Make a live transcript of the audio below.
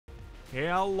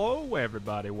Hello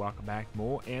everybody, welcome back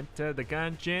more into the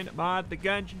Gungeon mod. The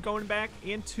Gungeon, going back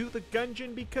into the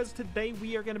Gungeon because today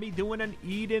we are going to be doing an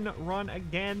Eden run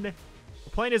again.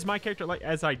 We're playing as my character, like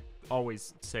as I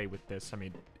always say with this. I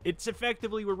mean, it's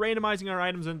effectively, we're randomizing our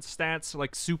items and stats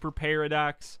like Super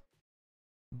Paradox.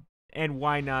 And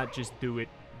why not just do it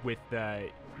with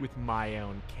my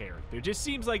own character? It just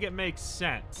seems like it makes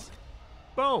sense.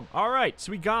 Boom. Alright,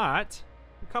 so we got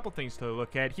a couple things to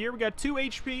look at here. We got 2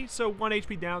 HP, so 1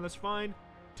 HP down, that's fine.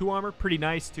 2 armor, pretty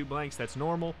nice. 2 blanks, that's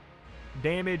normal.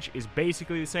 Damage is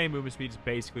basically the same. Movement speed is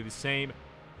basically the same.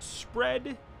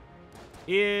 Spread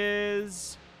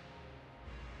is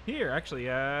here, actually.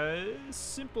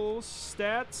 Simple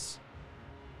stats.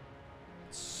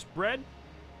 Spread.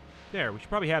 There, we should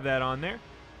probably have that on there.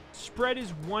 Spread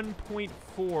is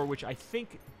 1.4, which I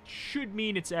think should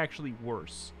mean it's actually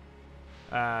worse.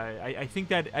 I think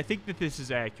that this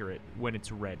is accurate when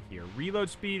it's red here. Reload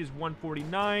speed is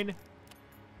 149.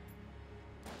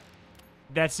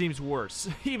 That seems worse.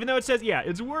 Even though it says, yeah,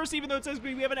 it's worse even though it says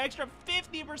we have an extra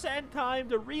 50% time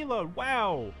to reload.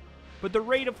 Wow. But the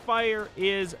rate of fire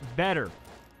is better.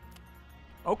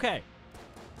 Okay.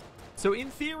 So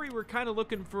in theory, we're kind of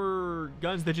looking for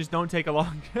guns that just don't take a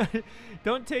long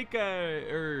don't take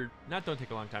a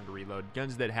long time to reload.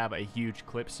 Guns that have a huge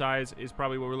clip size is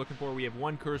probably what we're looking for. We have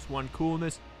 1 curse, 1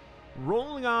 coolness,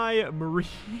 rolling eye,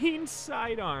 marine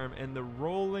sidearm, and the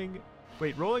rolling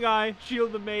eye, shield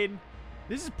of the maiden.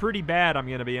 This is pretty bad, I'm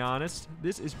gonna be honest.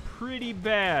 This is pretty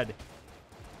bad.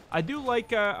 I do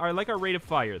like our rate of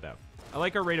fire though. I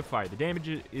like our rate of fire. The damage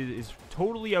is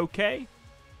totally okay.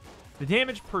 The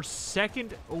damage per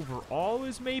second overall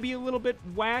is maybe a little bit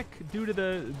whack due to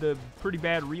the pretty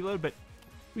bad reload, but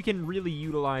we can really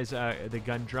utilize the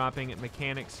gun dropping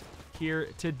mechanics here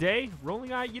today.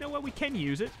 Rolling eye, you know what? We can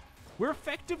use it. We're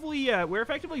effectively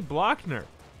Blockner,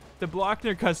 the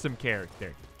Blockner custom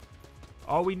character.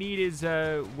 All we need is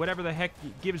whatever the heck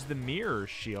gives the mirror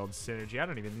shield synergy. I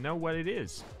don't even know what it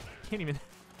is. Can't even.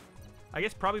 I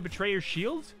guess probably Betrayer's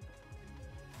Shield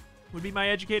would be my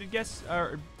educated guess.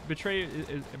 Or Betrayer,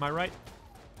 am I right?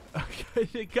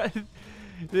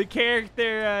 The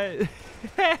character,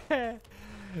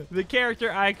 the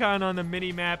character icon on the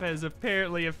mini map has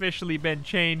apparently officially been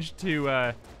changed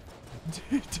to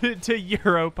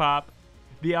Europop,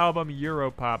 the album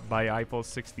Europop by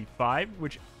Eiffel65,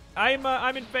 which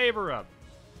I'm in favor of.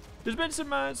 There's been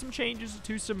some changes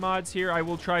to some mods here. I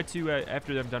will try to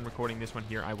after I'm done recording this one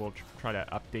here, I will try to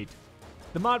update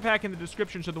the mod pack in the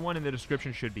description, so the one in the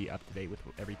description should be up to date with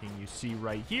everything you see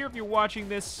right here. If you're watching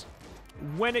this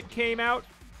when it came out,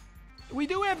 we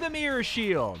do have the mirror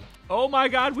shield. Oh my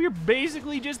god, we're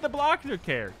basically just the Blockner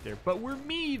character, but we're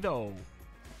me though.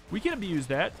 We can abuse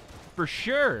that for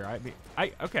sure. I mean,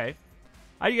 okay.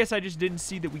 I guess I just didn't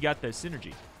see that we got the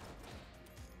synergy.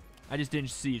 I just didn't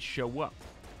see it show up.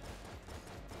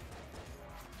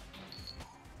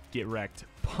 Get wrecked,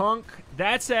 punk.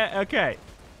 That's okay.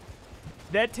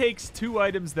 That takes 2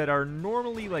 items that are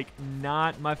normally, like,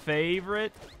 not my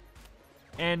favorite,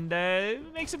 and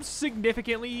makes them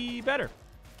significantly better.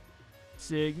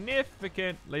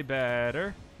 Significantly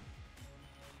better.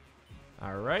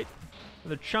 Alright.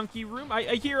 The chunky room.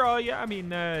 I hear all ya. I mean,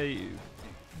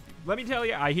 let me tell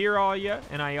you, I hear all ya,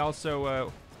 and I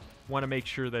also want to make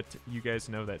sure that you guys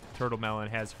know that Turtle Melon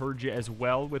has heard you as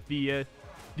well with the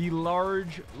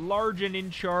large and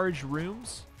in charge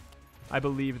rooms. I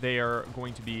believe they are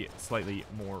going to be slightly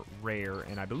more rare,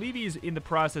 and I believe he's in the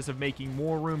process of making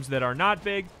more rooms that are not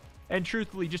big, and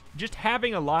truthfully, just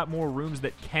having a lot more rooms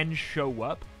that can show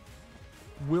up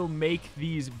will make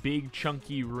these big,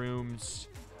 chunky rooms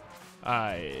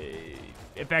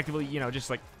effectively, you know, just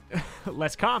like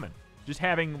less common. Just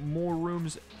having more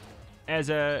rooms as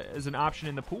an option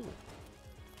in the pool.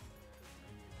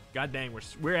 God dang,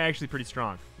 we're actually pretty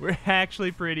strong. We're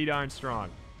actually pretty darn strong.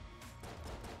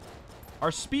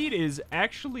 Our speed is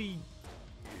actually,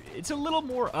 it's a little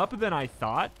more up than I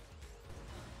thought.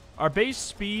 Our base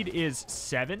speed is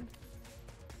 7.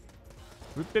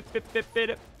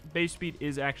 Base speed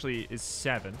is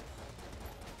 7.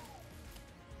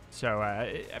 So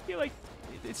I feel like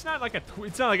it's not like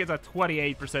it's a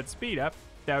 28% speed up.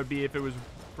 That would be if it was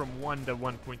from 1 to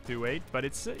 1.28. But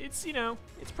it's you know,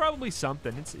 it's probably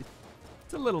something. It's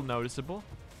a little noticeable,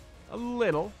 a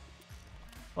little.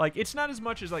 Like, it's not as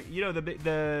much as, like, you know,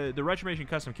 the Retromation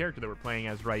custom character that we're playing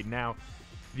as right now.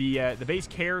 The base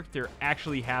character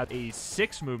actually had a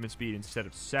 6 movement speed instead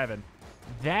of 7.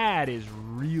 That is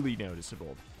really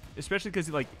noticeable, especially because,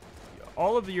 like,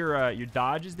 all of your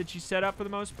dodges that you set up for the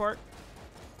most part,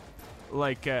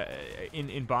 like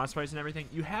in boss fights and everything,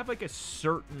 you have like a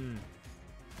certain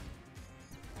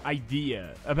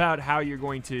idea about how you're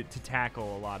going to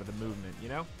tackle a lot of the movement, you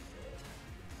know?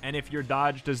 And if your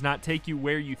dodge does not take you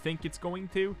where you think it's going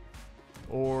to,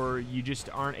 or you just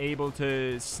aren't able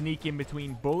to sneak in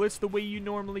between bullets the way you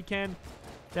normally can,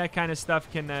 that kind of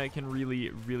stuff can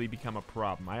really become a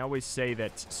problem. I always say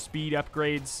that speed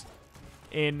upgrades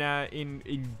in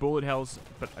bullet hells,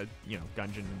 but you know,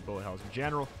 Gungeon and bullet hells in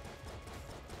general.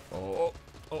 Oh,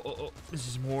 this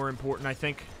is more important, I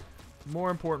think.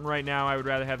 More important right now. I would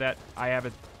rather have that. I have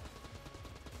it.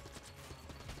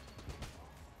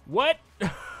 What?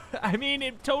 I mean,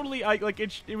 it totally,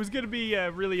 it was gonna be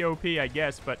really OP, I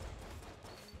guess, but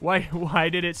why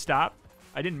did it stop?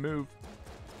 I didn't move.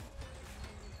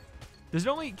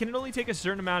 Can it only take a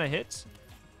certain amount of hits?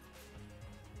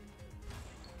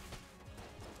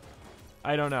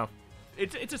 I don't know.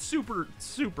 It's a super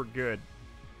good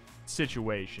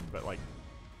situation, but like,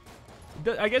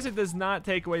 I guess it does not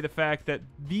take away the fact that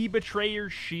the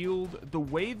Betrayer's Shield, the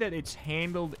way that it's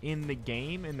handled in the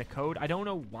game, in the code, I don't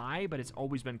know why, but it's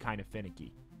always been kind of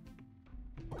finicky.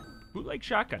 Bootleg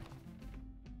shotgun.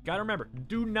 Gotta remember,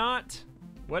 do not,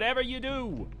 whatever you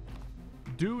do,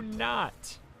 do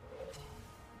not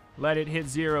let it hit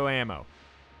 0 ammo.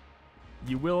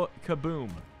 You will kaboom.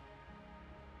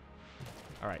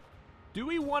 All right. Do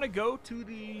we want to go to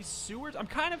the sewers? I'm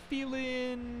kind of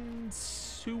feeling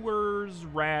sewers,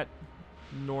 rat,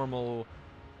 normal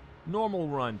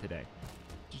run today.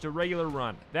 Just a regular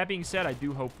run. That being said, I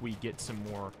do hope we get some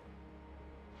more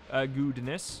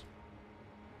goodness.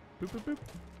 Boop, boop, boop.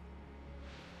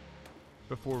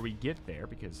 Before we get there,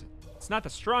 because it's not the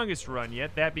strongest run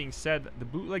yet. That being said, the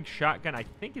bootleg shotgun, I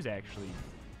think, is actually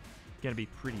going to be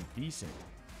pretty decent.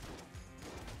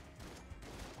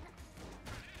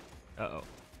 Uh-oh.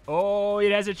 Oh,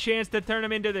 it has a chance to turn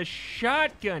him into the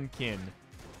shotgunkin.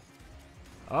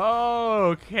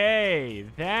 Okay,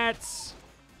 that's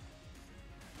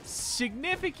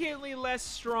significantly less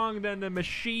strong than the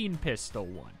machine pistol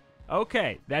one.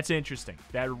 Okay, that's interesting.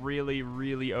 That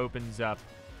really opens up.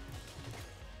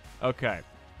 Okay.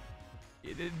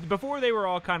 Before they were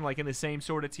all kind of like in the same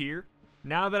sort of tier.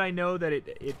 Now that I know that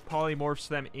it polymorphs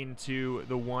them into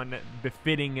the one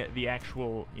befitting the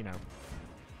actual, you know,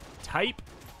 type,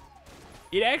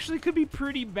 it actually could be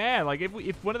pretty bad. Like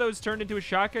if one of those turned into a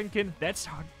shotgunkin, that's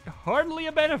hardly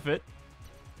a benefit.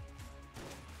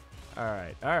 All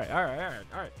right.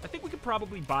 I think we could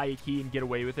probably buy a key and get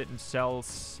away with it and sell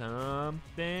something.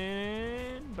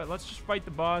 But let's just fight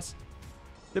the boss.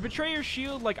 The Betrayer's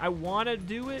Shield, like, I want to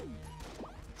do it.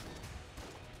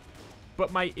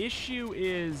 But my issue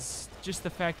is just the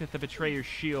fact that the Betrayer's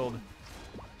Shield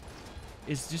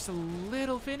is just a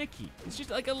little finicky. It's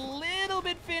just like a little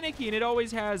bit finicky, and it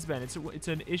always has been. It's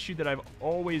an issue that I've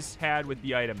always had with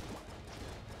the item.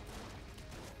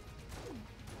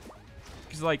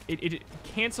 Because, like, it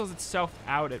cancels itself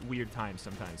out at weird times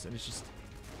sometimes, and it's just...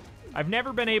 I've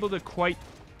never been able to quite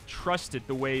trust it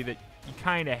the way that you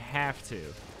kind of have to.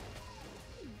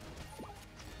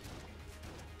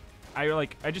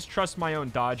 I just trust my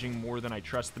own dodging more than I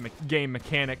trust the game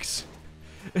mechanics.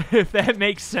 If that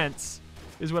makes sense,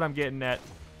 is what I'm getting at.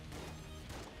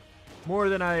 More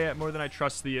than I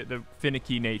trust the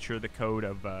finicky nature of the code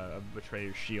of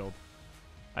Betrayer's Shield.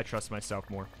 I trust myself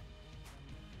more.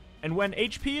 And when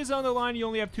HP is on the line, you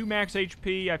only have 2 max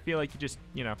HP. I feel like you just,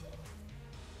 you know,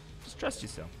 just trust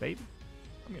yourself, baby.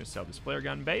 I'm gonna sell this flare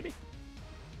gun, baby.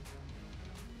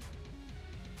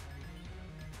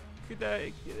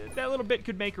 That little bit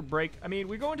could make or break. I mean,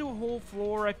 we're going to a whole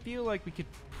floor. I feel like we could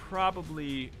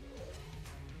probably...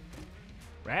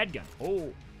 Radgun.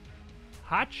 Oh.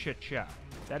 Hot-cha-cha.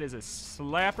 That is a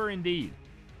slapper indeed.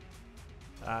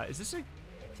 Is this a...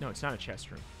 No, it's not a chest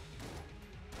room.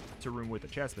 It's a room with a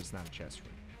chest, but it's not a chest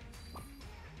room.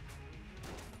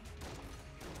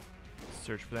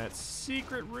 Search for that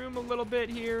secret room a little bit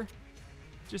here.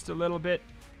 Just a little bit.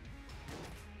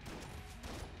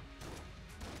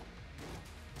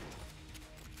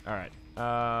 All right.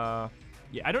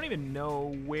 Yeah, I don't even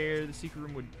know where the secret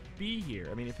room would be here.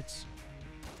 I mean, if it's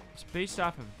based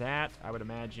off of that, I would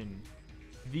imagine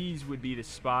these would be the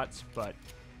spots, but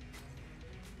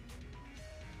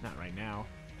not right now.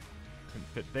 Couldn't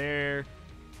fit there.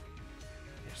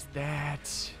 There's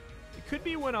that. It could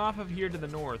be one off of here to the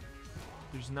north.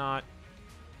 There's not.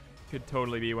 Could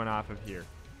totally be one off of here.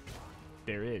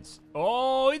 There is.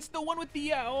 Oh, it's the one with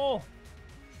the oh.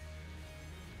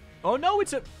 Oh no,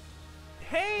 it's a...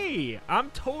 Hey, I'm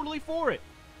totally for it.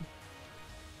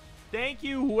 Thank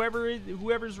you,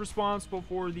 whoever's responsible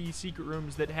for the secret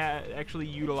rooms that actually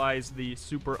utilize the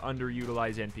super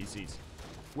underutilized NPCs.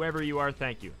 Whoever you are,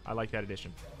 thank you. I like that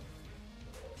addition.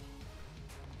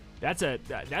 That's a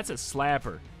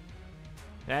slapper.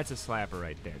 That's a slapper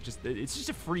right there. It's just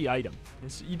a free item.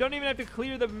 You don't even have to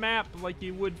clear the map like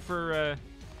you would for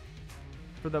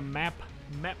the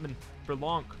mapman for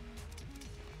Lonk.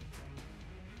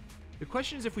 The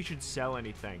question is if we should sell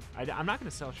anything. I'm not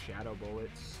gonna sell shadow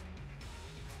bullets.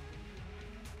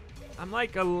 I'm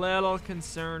like a little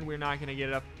concerned we're not gonna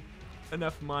get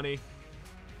enough money.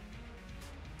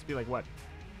 Let's be like what?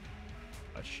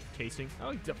 A casing? Oh,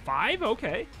 it's a 5?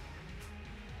 Okay.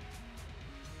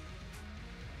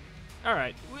 All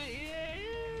right.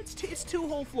 It's 2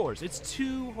 whole floors. It's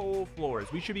 2 whole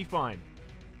floors. We should be fine.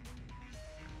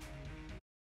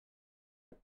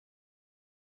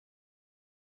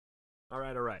 All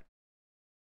right, all right.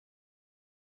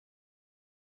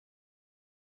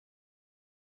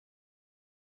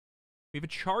 We have a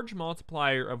charge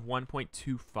multiplier of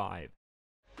 1.25.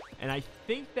 And I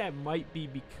think that might be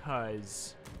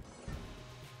because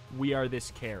we are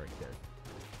this character.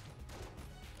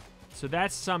 So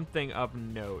that's something of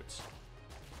note.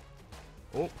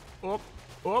 Oh.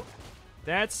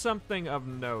 That's something of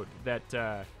note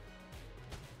that,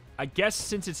 I guess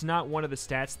since it's not one of the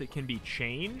stats that can be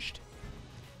changed,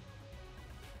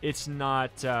 it's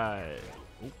not, oh,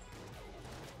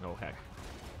 heck.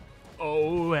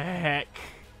 Oh, heck.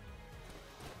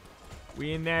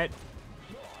 We in that...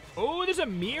 Oh, there's a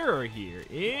mirror here.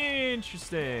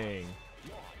 Interesting.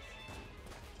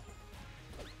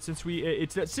 Since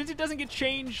since it doesn't get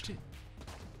changed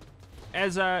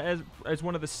as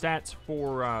one of the stats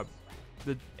for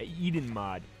the Eden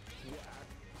mod,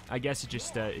 I guess it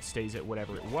just it stays at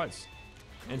whatever it was.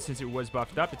 And since it was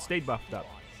buffed up, it stayed buffed up.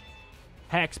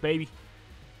 Hacks, baby.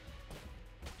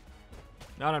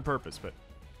 Not on purpose, but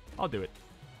I'll do it.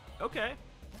 Okay.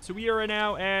 So we are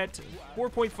now at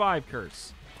 4.5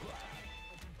 curse.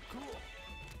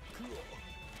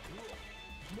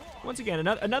 Once again,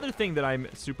 another thing that I'm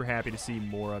super happy to see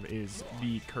more of is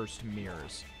the cursed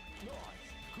mirrors.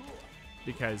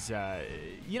 Because,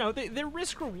 you know, they're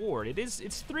risk-reward. It's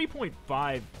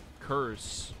 3.5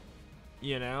 curse,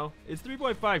 you know? It's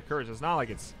 3.5 curse. It's not like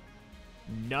it's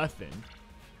nothing.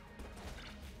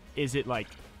 Is it, like,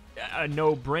 a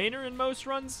no-brainer in most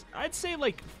runs? I'd say,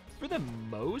 like, for the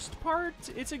most part,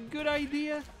 it's a good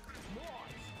idea.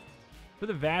 For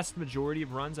the vast majority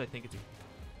of runs, I think it's a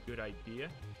good idea.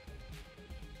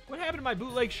 What happened to my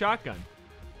bootleg shotgun?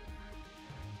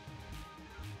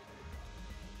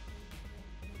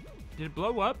 Did it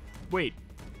blow up? Wait,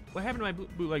 what happened to my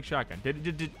bootleg shotgun?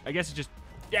 I guess it just...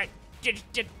 I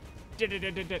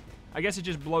guess it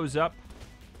just blows up.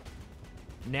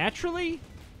 Naturally?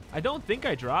 I don't think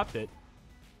I dropped it.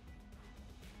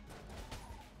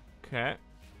 Okay.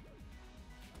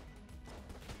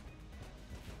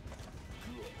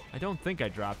 I don't think I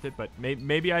dropped it, but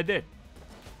maybe I did.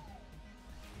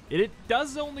 It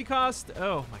does only cost...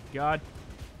 Oh, my God.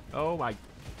 Oh, my God.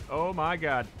 Oh, my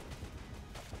God.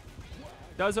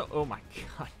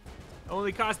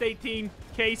 Only cost 18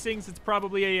 casings. It's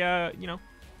probably a, you know,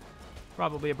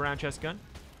 probably a brown chest gun.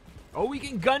 Oh, we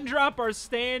can gun drop our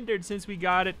standard since we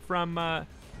got it from the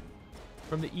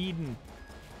Eden.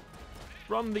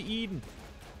 From the Eden.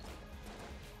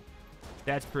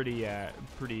 That's pretty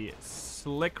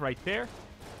slick right there.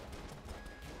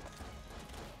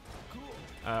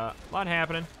 A lot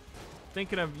happening.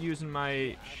 Thinking of using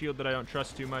my shield that I don't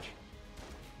trust too much.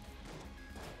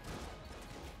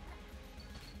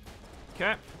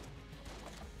 Okay.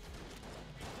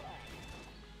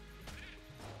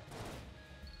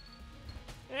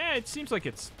 Yeah, it seems like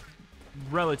it's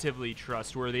relatively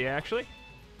trustworthy, actually.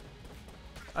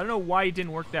 I don't know why it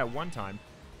didn't work that one time.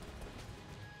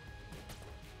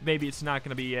 Maybe it's not going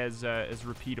to be as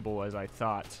repeatable as I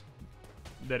thought.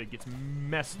 That it gets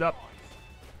messed up.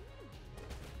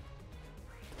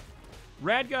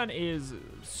 Radgun is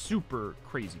super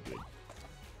crazy good.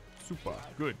 Super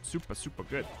good. Super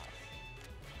good.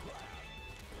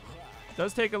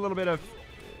 Does take a little bit of...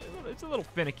 It's a little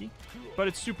finicky, but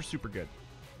it's super good.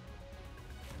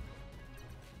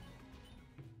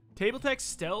 Table Tech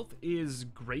Stealth is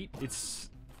great. It's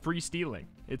free stealing.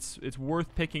 It's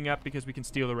worth picking up because we can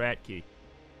steal the rat key.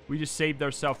 We just saved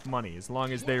ourselves money as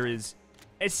long as there is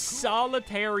a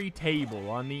solitary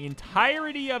table on the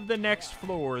entirety of the next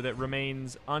floor that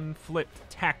remains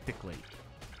unflipped tactically.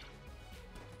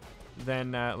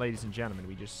 Then, ladies and gentlemen,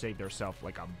 we just saved ourselves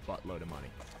like a buttload of money.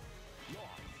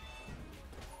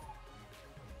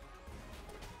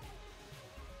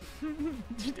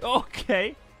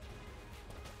 Okay.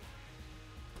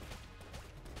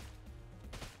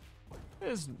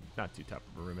 It's not too tough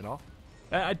of a room at all.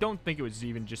 I don't think it was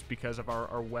even just because of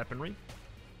our weaponry.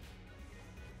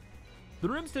 The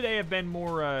rooms today have been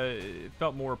more,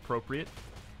 felt more appropriate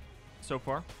so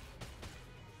far.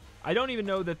 I don't even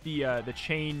know that the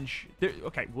change...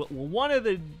 okay, well, one of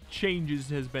the changes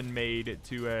has been made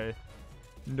to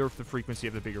nerf the frequency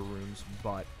of the bigger rooms,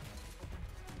 but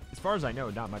as far as I know,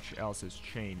 not much else has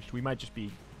changed. We might just be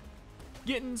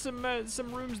getting some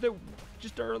rooms that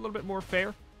just are a little bit more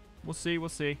fair. We'll see, we'll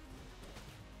see.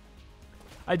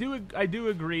 I do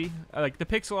agree. Like, the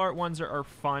pixel art ones are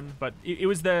fun, but it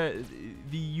was the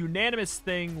unanimous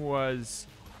thing was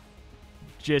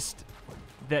just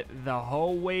that the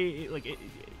whole way, like,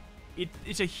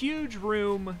 it's a huge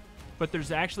room, but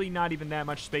there's actually not even that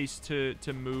much space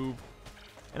to move.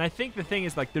 And I think the thing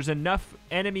is, like, there's enough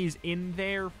enemies in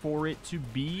there for it to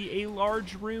be a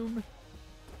large room,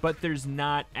 but there's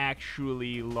not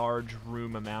actually large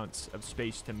room amounts of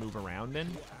space to move around in.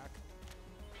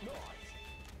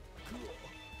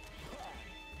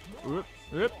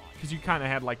 Because you kind of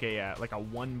had like a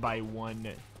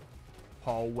 1x1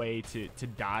 hallway to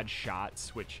dodge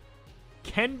shots, which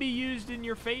can be used in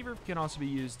your favor, can also be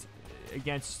used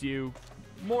against you.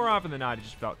 More often than not, it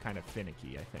just felt kind of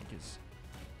finicky, I think, is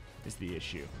the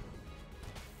issue.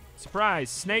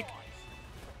 Surprise, snake!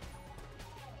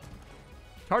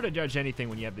 It's hard to judge anything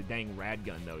when you have the dang rad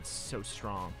gun, though. It's so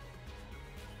strong.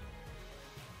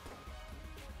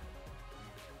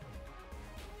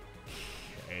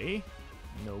 Okay.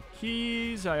 No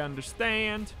keys, I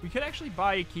understand. We could actually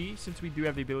buy a key, since we do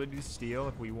have the ability to steal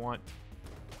if we want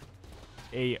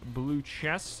a blue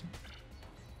chest.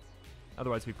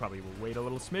 Otherwise, we probably will wait a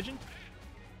little smidgen.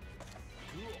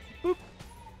 Boop.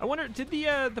 I wonder, did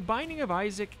the Binding of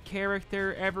Isaac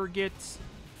character ever get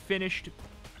finished?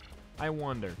 I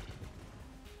wonder.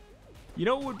 You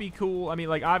know what would be cool? I mean,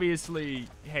 like, obviously,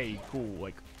 hey, cool,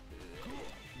 like,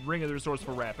 Ring of the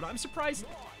Resourceful Rat, but I'm surprised.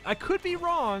 I could be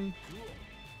wrong.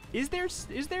 Is there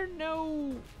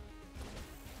no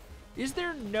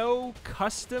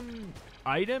custom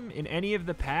item in any of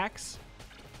the packs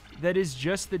that is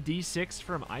just the D6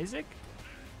 from Isaac?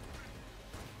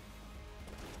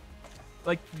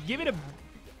 Like, give it a...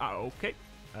 oh, okay.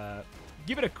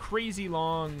 Give it a crazy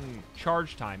long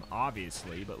charge time,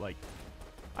 obviously, but, like,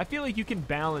 I feel like you can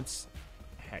balance...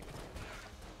 heck.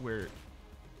 We're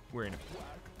in a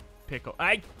pickle.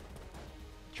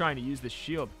 Trying to use this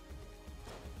shield.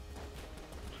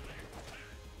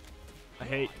 I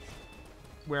hate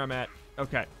where I'm at.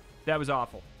 Okay, that was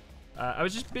awful. I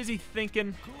was just busy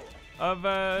thinking of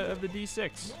the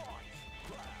D6.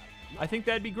 I think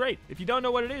that'd be great. If you don't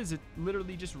know what it is, it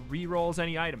literally just re-rolls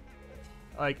any item.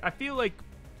 Like, I feel like,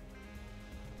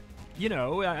 you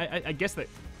know, I guess that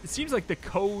it seems like the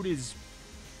code is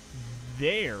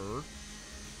there.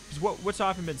 Because what's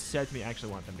often been said to me, I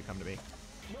actually want them to come to me,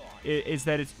 is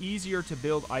that it's easier to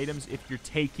build items if you're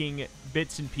taking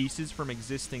bits and pieces from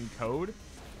existing code.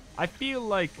 I feel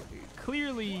like,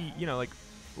 clearly, you know, like,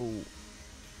 ooh,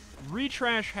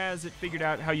 Retrash has it figured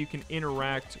out how you can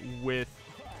interact with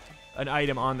an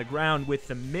item on the ground with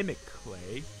the Mimic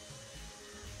Clay.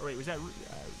 Oh, wait, was that...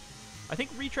 I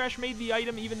think Retrash made the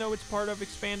item even though it's part of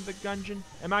Expand the Gungeon.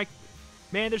 Am I...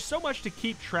 Man, there's so much to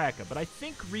keep track of, but I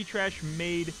think Retrash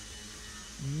made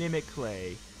Mimic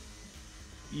Clay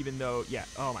even though... yeah,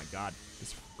 oh my god,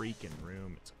 this freaking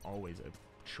room. It's always a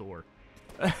chore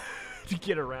to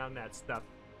get around that stuff.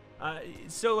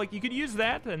 So, like, you could use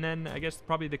that, and then I guess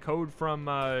probably the code from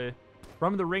the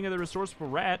Ring of the Resourceful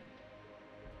Rat.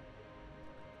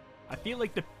 I feel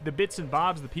like the bits and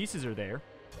bobs, the pieces are there.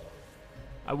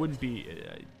 I wouldn't be...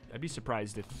 I'd be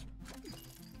surprised if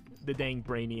the dang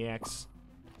Brainiacs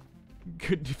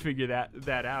could figure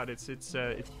that out.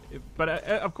 But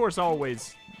of course,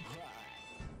 always...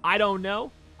 I don't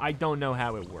know. I don't know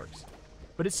how it works.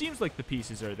 But it seems like the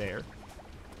pieces are there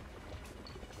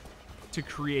to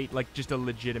create, like, just a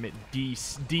legitimate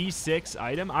D6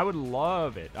 item. I would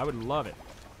love it. I would love it.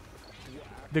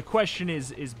 The question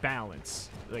is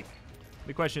balance. Like,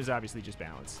 the question is obviously just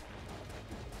balance.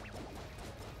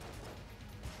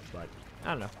 But,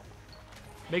 I don't know.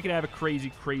 Make it have a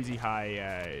crazy, crazy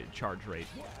high charge rate.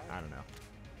 I don't know.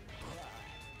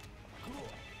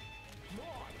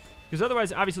 Because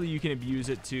otherwise, obviously, you can abuse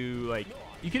it to, like...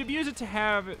 You can abuse it to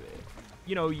have...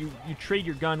 You know, you trade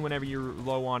your gun whenever you're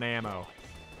low on ammo.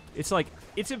 It's like...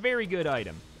 It's a very good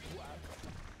item.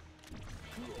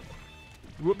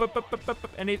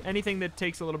 Anything that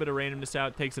takes a little bit of randomness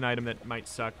out, takes an item that might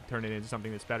suck, turn it into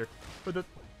something that's better. But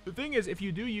the thing is, if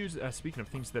you do use... speaking of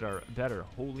things that are better,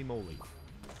 holy moly.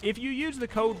 If you use the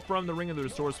code from the Ring of the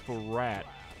Resourceful Rat,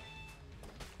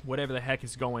 whatever the heck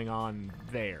is going on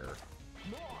there,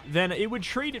 then it would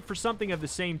trade it for something of the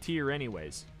same tier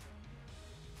anyways.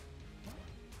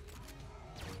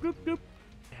 bloop, bloop.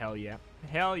 Hell yeah.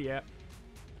 Hell yeah.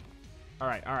 All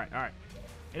right, all right, all right.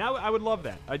 And I would love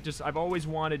that. I've always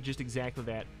wanted just exactly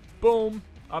that. Boom.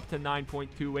 Up to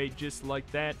 9.28, just like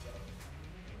that.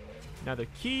 Another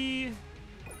key.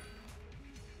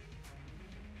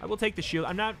 I will take the shield.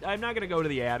 I'm not gonna go to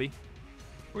the Abbey.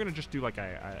 We're gonna just do like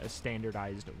a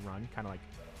standardized run, kind of like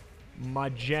my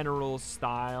general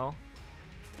style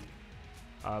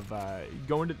of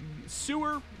going to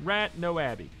sewer, rat, no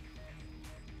Abbey.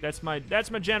 That's my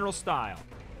general style.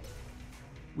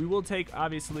 We will take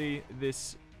obviously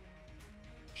this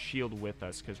shield with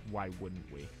us, because why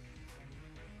wouldn't we?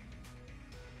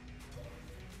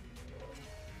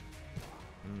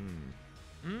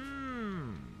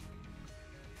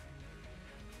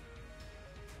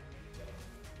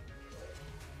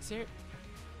 Is there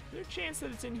a chance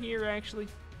that it's in here, actually?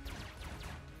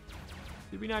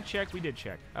 Did we not check? We did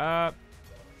check. And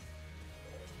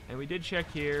we did check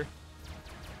here.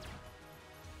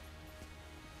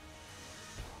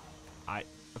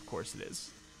 Of course it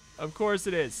is. Of course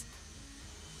it is.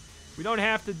 We don't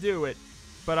have to do it,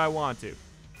 but I want to.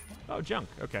 Oh, junk.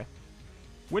 Okay.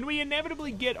 When we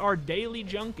inevitably get our daily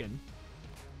junkin',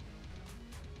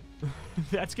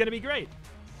 that's going to be great.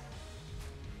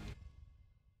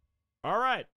 All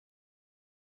right.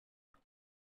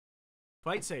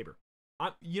 Fight Saber.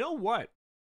 You know what?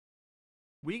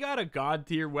 We got a god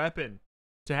tier weapon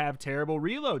to have terrible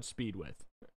reload speed with.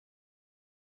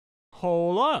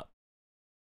 Hold up.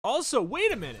 Also,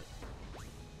 wait a minute.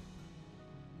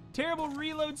 Terrible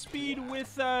reload speed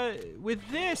with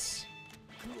this.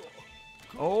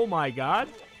 Oh my god.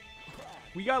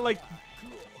 We got like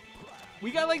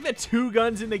the 2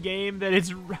 guns in the game that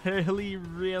it's really,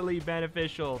 really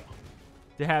beneficial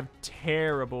to have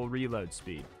terrible reload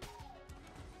speed.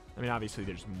 I mean, obviously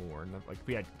there's more. Like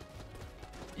we had,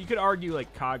 you could argue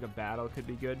like Cog of Battle could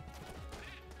be good.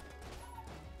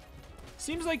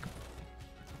 Seems like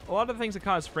a lot of the things that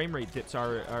cause frame rate dips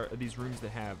are these rooms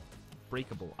that have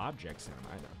breakable objects in them.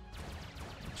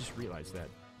 I just realized that.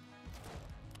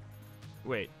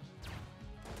 Wait.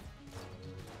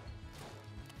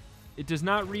 It does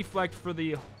not reflect for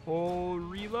the whole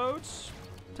reload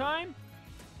time?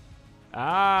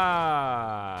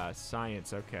 Ah,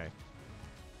 science, okay.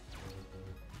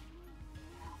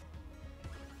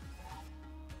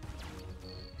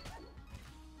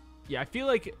 Yeah, I feel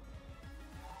like...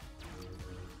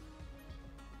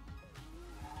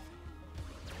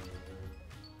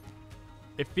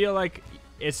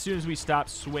 as soon as we stop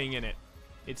swinging it,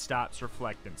 it stops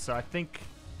reflecting. So I think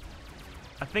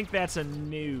that's a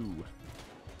no.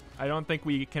 I don't think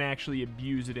we can actually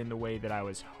abuse it in the way that I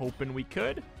was hoping we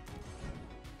could.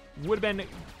 Would have been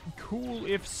cool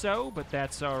if so, but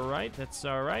that's all right. That's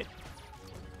all right.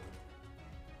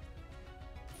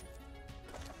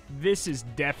 This is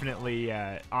definitely,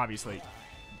 obviously,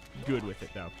 good with it,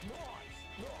 though.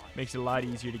 Makes it a lot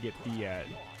easier to get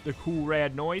the cool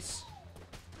rad noise.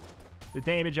 The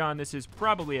damage on this is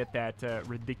probably at that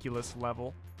ridiculous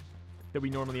level that we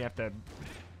normally have to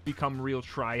become real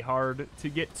try-hard to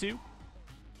get to.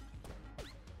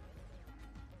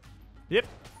 Yep.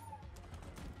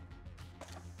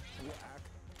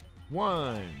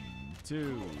 1,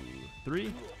 2,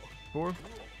 3, 4,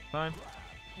 5,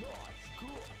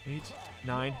 8,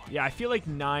 9. Yeah, I feel like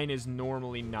 9 is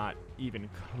normally not even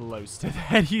close to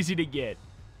that easy to get.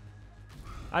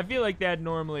 I feel like that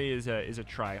normally is a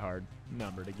try-hard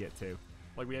number to get to.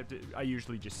 Like we have to, I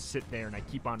usually just sit there and I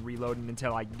keep on reloading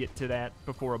until I get to that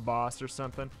before a boss or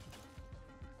something.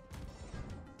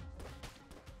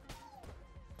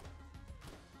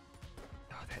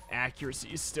 Oh, that accuracy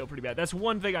is still pretty bad. That's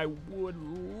one thing I would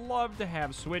love to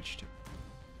have switched.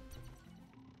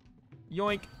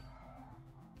 Yoink.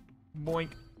 Boink.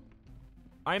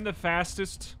 I'm the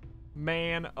fastest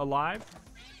man alive.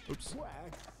 Oops.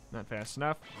 Not fast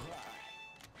enough.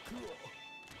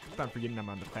 I'm forgetting I'm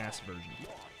on the fast version.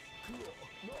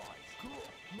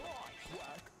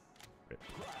 Rip,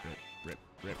 rip, rip,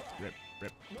 rip, rip,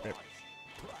 rip, rip.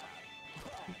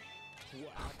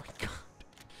 Oh my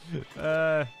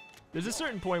god. There's a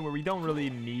certain point where we don't really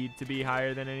need to be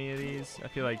higher than any of these. I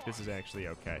feel like this is actually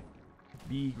okay.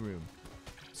 Big room.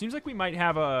 Seems like we might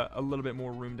have a little bit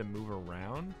more room to move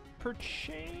around,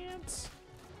 perchance.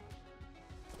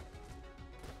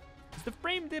 Is the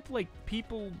frame dip like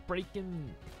people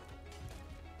breaking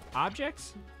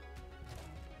objects?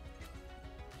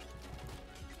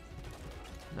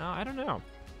 No, I don't know.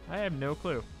 I have no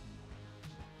clue.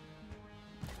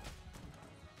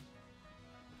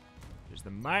 There's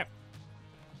the map.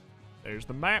 There's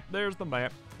the map. There's the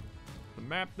map. The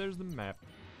map. There's the map.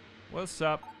 What's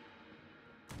up?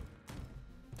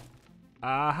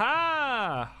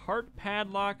 Aha! Heart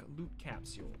padlock loot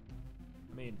capsule.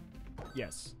 I mean,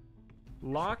 yes.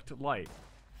 Locked light.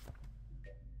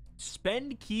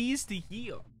 Spend keys to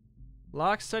heal.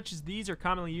 Locks such as these are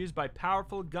commonly used by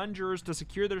powerful Gungeoneers to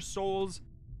secure their souls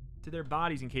to their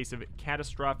bodies in case of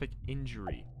catastrophic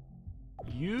injury.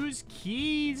 Use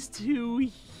keys to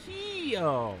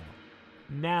heal.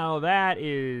 Now that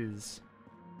is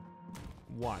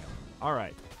wild. All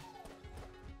right.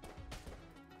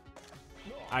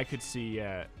 I could see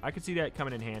that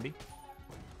coming in handy.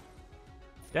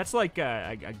 That's like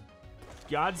a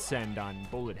godsend on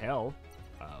bullet hell.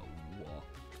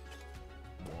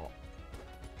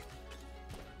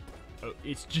 Oh,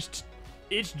 it's just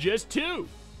two.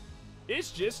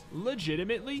 It's just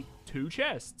legitimately 2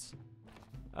 chests.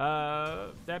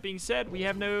 That being said, we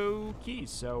have no keys,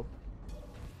 so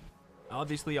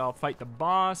obviously I'll fight the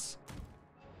boss.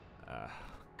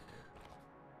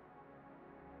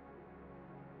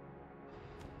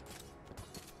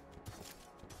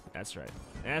 That's right.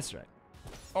 That's right.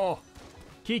 Oh,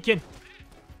 Keegan.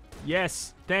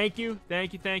 Yes. Thank you.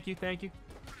 Thank you. Thank you. Thank you.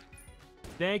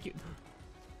 Thank you.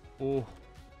 Oh.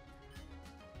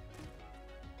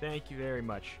 Thank you very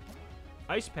much.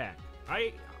 Ice pack.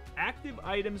 Active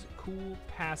items cool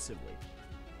passively.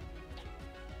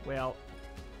 Well,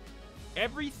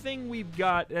 everything we've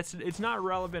got, it's not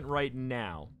relevant right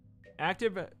now.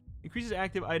 Increases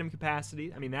active item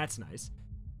capacity. I mean, that's nice.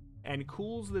 And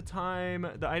cools the time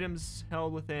the items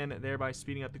held within, thereby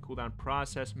speeding up the cooldown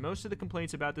process. Most of the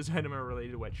complaints about this item are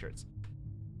related to wet shirts.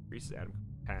 Increases item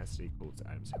capacity, cools the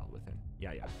items held within.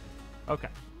 Yeah. Okay.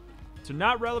 So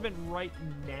not relevant right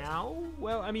now.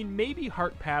 Well, I mean, maybe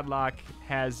Heart Padlock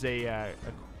has a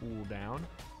cooldown.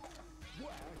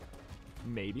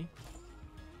 Maybe.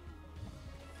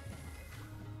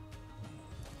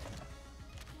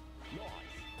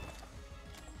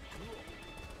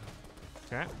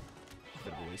 Okay.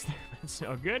 Bit of a waste there. That's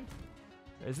so good.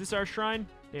 Is this our shrine?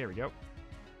 There we go.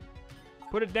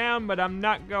 Put it down, but I'm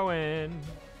not going.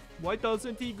 Why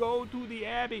doesn't he go to the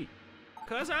Abbey?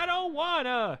 Because I don't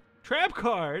wanna. Trap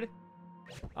card.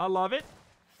 I love it.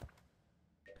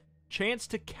 Chance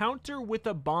to counter with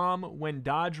a bomb when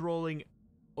dodge rolling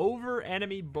over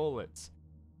enemy bullets.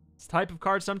 This type of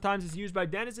card sometimes is used by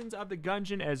denizens of the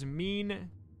Gungeon as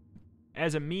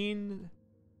a mean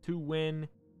to win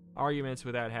arguments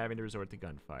without having to resort to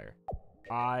gunfire.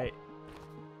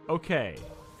 Okay.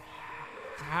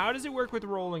 How does it work with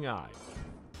rolling eye?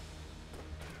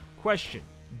 Question.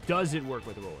 Does it work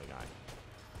with rolling eye?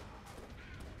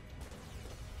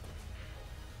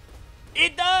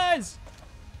 It does!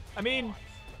 I mean,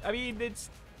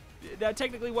 that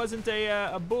technically wasn't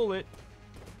a bullet,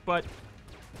 but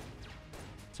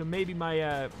so maybe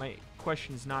my my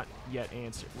question's not yet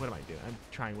answered. What am I doing? I'm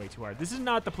trying way too hard. This is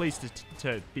not the place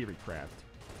to theory craft.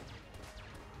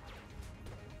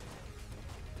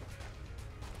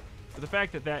 But the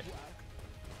fact that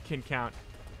can count,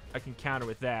 I can counter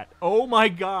with that. Oh my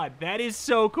god, that is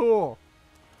so cool.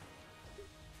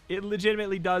 It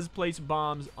legitimately does place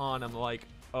bombs on them. Like,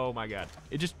 oh my god.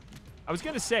 It just, I was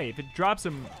gonna say, if it drops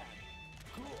them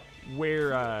where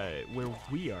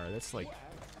we are, that's like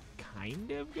kind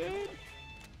of good.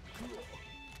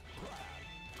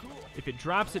 If it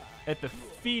drops it at the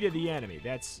feet of the enemy,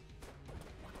 that's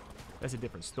a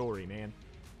different story, man.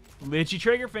 Lynchy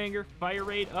trigger finger, fire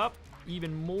rate up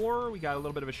even more. We got a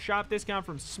little bit of a shop discount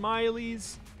from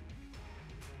Smiley's.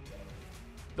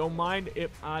 Don't mind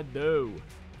if I do.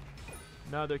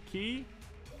 Another key.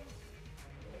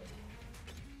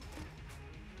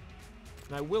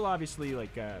 And I will obviously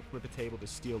like flip a table to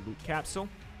steal loot capsule.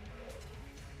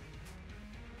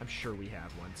 I'm sure we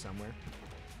have one somewhere.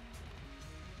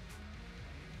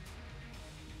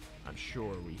 I'm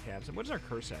sure we have some. What is our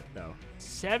curse at, though?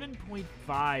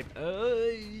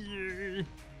 7.5.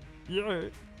 Yeah.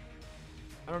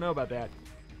 I don't know about that.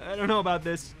 I don't know about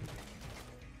this.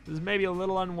 This is maybe a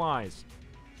little unwise.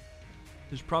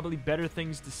 There's probably better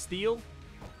things to steal.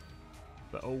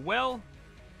 But oh well.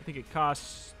 I think it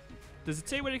costs... Does it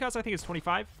say what it costs? I think it's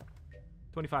 25.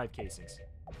 25 casings.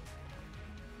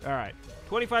 Alright.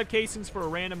 25 casings for a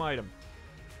random item.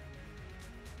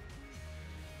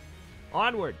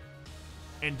 Onward.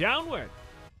 And downward.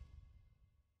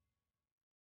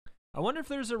 I wonder if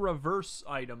there's a reverse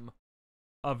item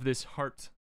of this heart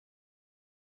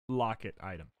locket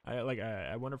item.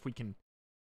 I wonder if we can...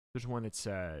 There's one that's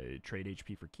trade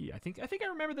HP for key. I think I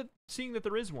remember seeing that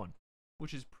there is one,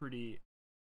 which is pretty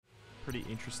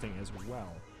interesting as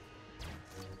well.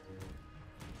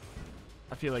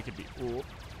 I feel like it'd be... Ooh.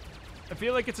 I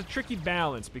feel like it's a tricky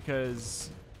balance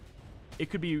because it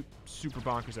could be super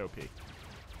bonkers OP.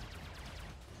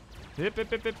 Hip, hip,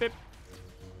 hip, hip, hip.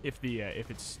 If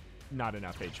it's not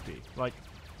enough HP. Like,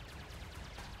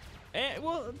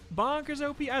 well, bonkers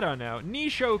OP? I don't know.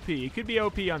 Niche OP. It could be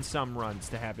OP on some runs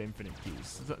to have infinite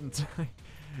keys.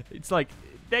 It's like,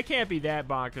 that can't be that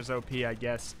bonkers OP, I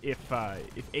guess, if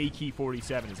AK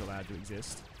 47 is allowed to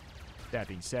exist. That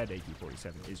being said, AK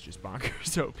 47 is just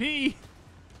bonkers OP,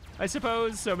 I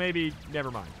suppose, so maybe,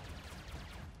 never mind.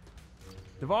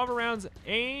 Devolver rounds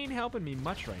ain't helping me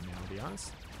much right now, to be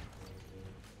honest.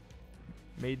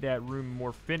 Made that room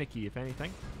more finicky, if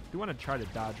anything. Do want to try to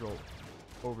dodge roll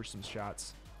over some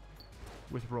shots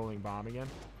with rolling bomb again.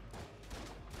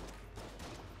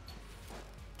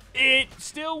 It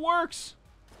still works.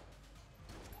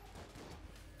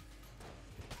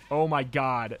 Oh my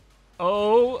god.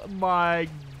 Oh my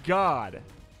god.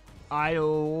 I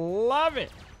love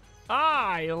it.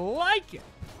 I like it.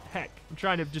 Heck, I'm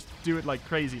trying to just do it like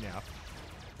crazy now.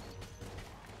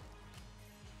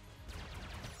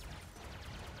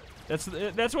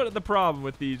 That's what the problem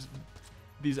with these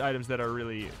items that are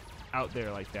really out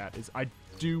there like that is. I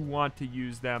do want to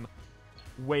use them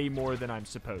way more than I'm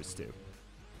supposed to.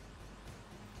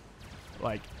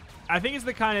 Like, I think it's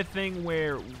the kind of thing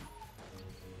where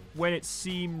when it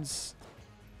seems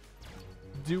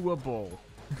doable,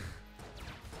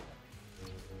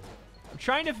 I'm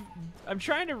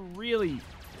trying to really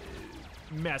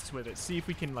mess with it. See if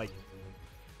we can like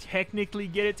technically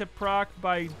get it to proc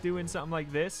by doing something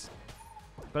like this.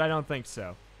 But I don't think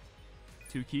so.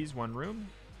 2 keys, 1 room.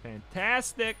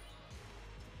 Fantastic.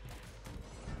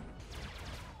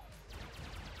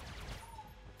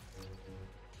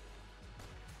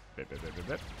 Bip, bip, bip, bip,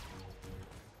 bip.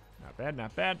 Not bad,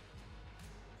 not bad.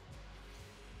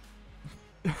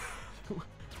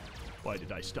 Why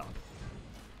did I stop?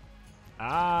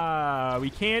 Ah, we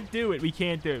can't do it. We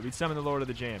can't do it. We summon the Lord of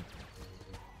the Jam.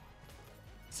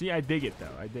 See, I dig it, though.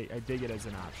 I dig it as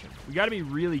an option. We got to be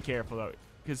really careful, though,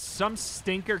 because some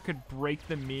stinker could break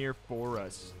the mirror for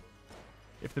us.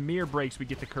 If the mirror breaks, we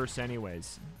get the curse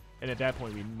anyways. And at that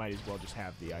point, we might as well just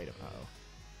have the item. Uh-oh.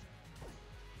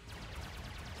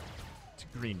 It's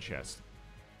a green chest.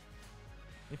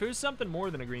 If it was something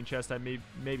more than a green chest, I'd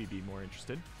maybe be more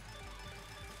interested.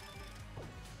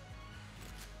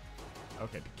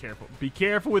 Okay, be careful. Be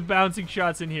careful with bouncing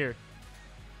shots in here.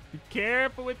 Be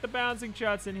careful with the bouncing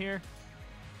shots in here.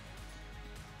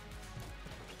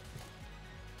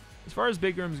 As far as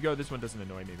big rooms go, this one doesn't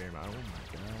annoy me very much. Oh my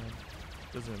god.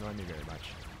 Doesn't annoy me very much.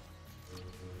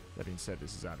 That being said,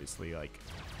 this is obviously like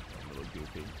a little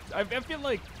goofy. I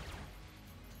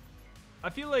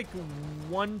feel like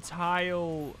one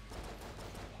tile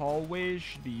hallways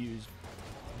should be used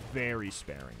very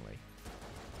sparingly.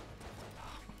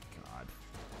 Oh my god.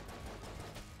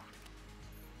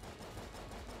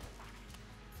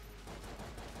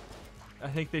 I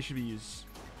think they should be used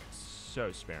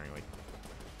so sparingly.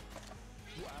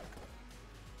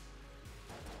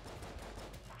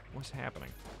 What's happening?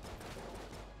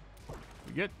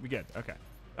 We good? We good. Okay.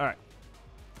 All right.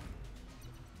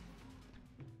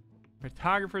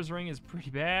 Photographer's ring is pretty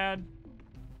bad.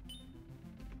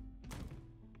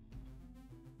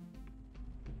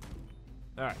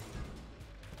 All right.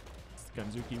 It's the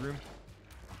Gunzuki room.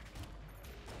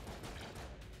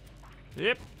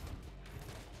 Hip.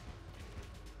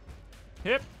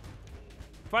 Hip.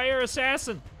 Fire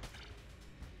assassin.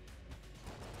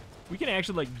 We can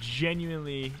actually like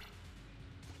genuinely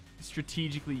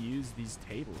strategically use these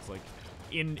tables like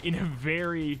in a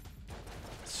very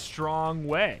strong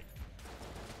way.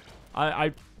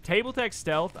 Table tech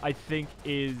stealth I think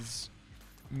is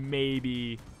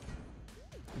maybe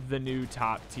the new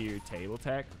top tier table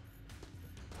tech.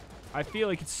 I feel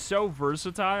like it's so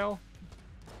versatile.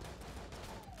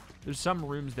 There's some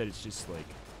rooms that it's just like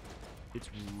it's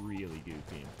really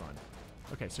goofy and fun.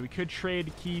 Okay, so we could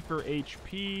trade key for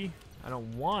HP. I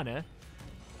don't wanna,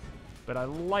 but I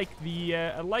like the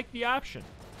option.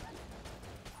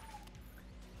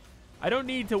 I don't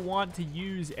need to want to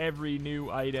use every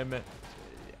new item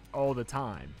all the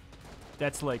time.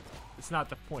 That's like, it's not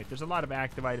the point. There's a lot of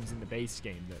active items in the base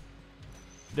game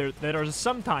that are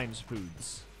sometimes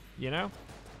foods, you know?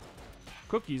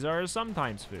 Cookies are a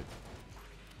sometimes food.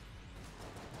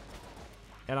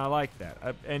 And I like that.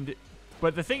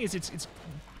 But the thing is,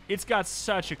 it's got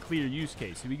such a clear use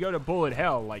case. If we go to bullet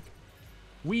hell, like,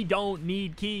 we don't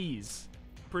need keys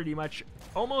pretty much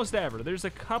almost ever. There's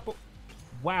a couple.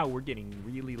 Wow, we're getting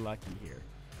really lucky here.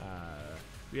 Do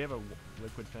we have a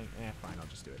liquid thing? Fine, I'll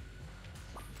just do it.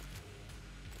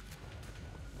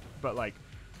 But like,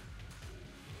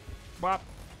 wop.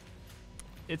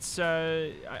 It's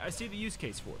I see the use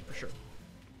case for it for sure.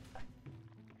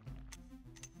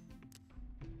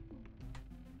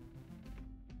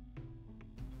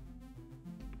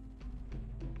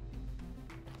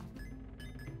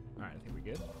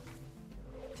 pretty good.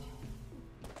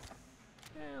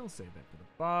 Yeah, I'll save that for the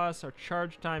boss. Our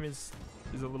charge time is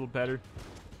a little better.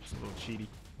 Just a little cheaty.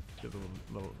 Just a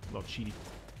little cheaty.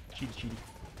 Cheaty.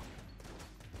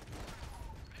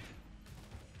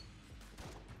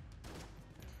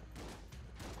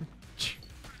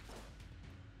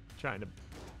 Trying to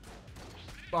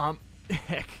bomb.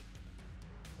 Heck.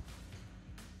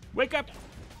 Wake up!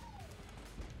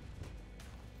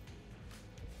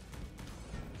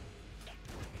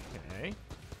 Okay.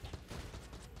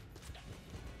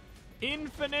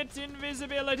 Infinite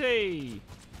invisibility!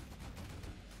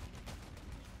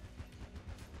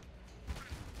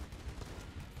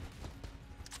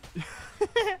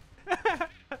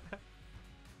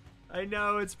 I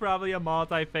know it's probably a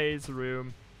multi-phase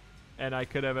room, and I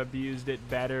could have abused it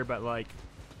better, but like,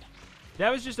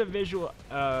 that was just a visual.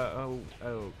 Oh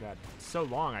god, it's so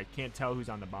long I can't tell who's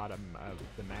on the bottom of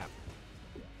the map.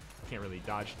 Can't really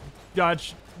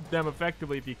dodge them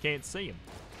effectively if you can't see them.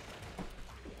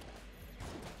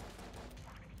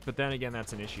 But then again,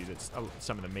 that's an issue that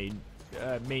some of the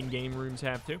main game rooms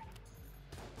have too,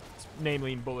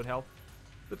 namely in bullet hell.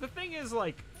 But the thing is,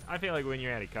 like, I feel like when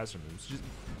you're at a custom rooms, just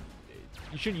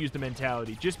you shouldn't use the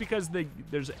mentality just because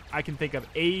I can think of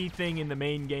a thing in the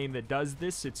main game that does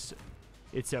this.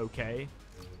 It's okay,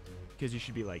 because you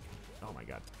should be like, oh my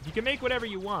god, you can make whatever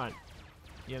you want,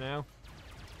 you know.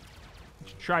 You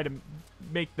should try to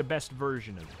make the best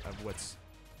version of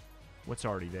what's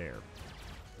already there,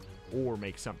 or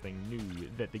make something new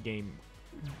that the game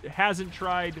hasn't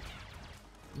tried,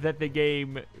 that the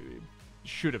game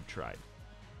should have tried.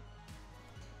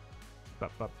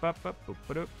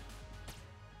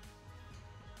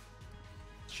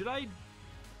 Should I?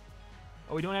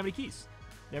 Oh, we don't have any keys.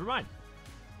 Never mind.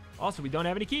 Also, we don't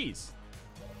have any keys.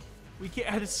 We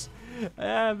can't.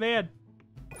 Man.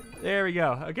 There we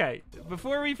go. Okay.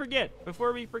 Before we forget.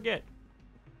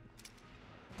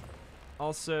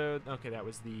 Also, okay, that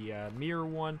was the mirror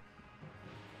one.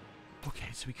 Okay,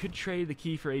 so we could trade the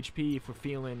key for HP if we're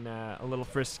feeling a little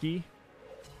frisky.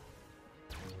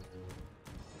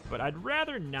 But I'd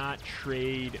rather not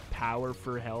trade power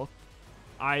for health.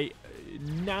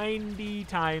 90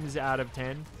 times out of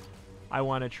 10, I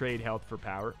want to trade health for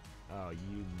power. Oh,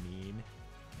 you mean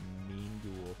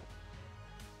ghoul.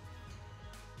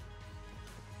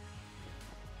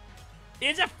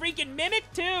 It's a freaking mimic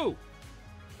too!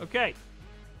 Okay.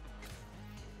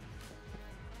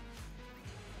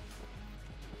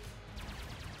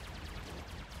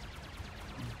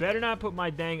 Better not put my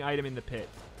dang item in the pit.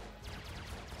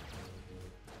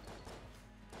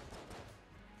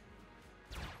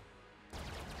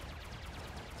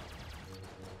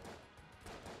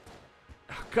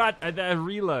 God, the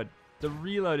reload. The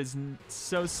reload is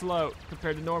so slow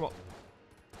compared to normal.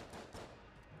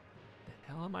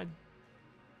 The hell am I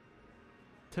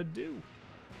to do?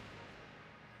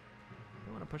 I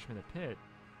don't want to push him in the pit.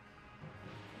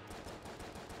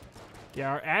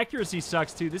 Yeah, our accuracy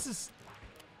sucks too. This is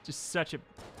just such a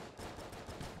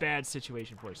bad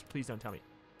situation for us. Please don't tell me.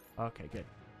 Okay, good.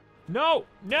 No!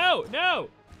 No! No!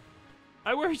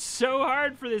 I worked so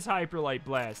hard for this Hyperlight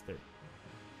Blaster.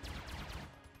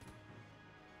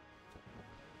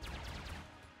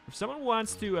 If someone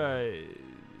wants to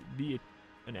be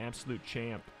an absolute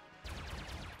champ,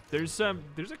 there's a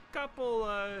couple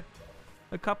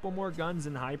more guns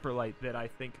in Hyperlight that I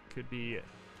think could be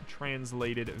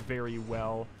translated very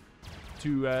well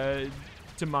to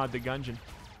mod the Gungeon.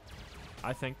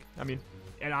 I think. I mean,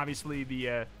 and obviously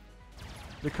the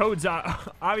code's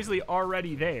obviously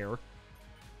already there,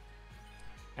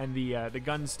 and the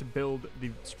guns to build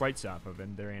the sprites off of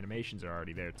and their animations are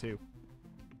already there too.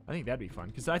 I think that'd be fun,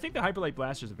 because I think the Hyperlight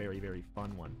Blaster is a very, very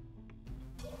fun one.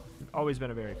 It's always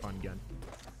been a very fun gun,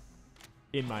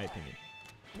 in my opinion.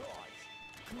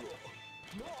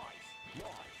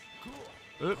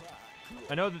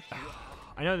 I know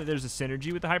that there's a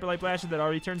synergy with the Hyperlight Blaster that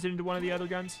already turns it into one of the other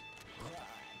guns.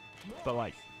 But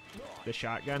like the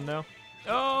shotgun though.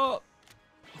 Oh,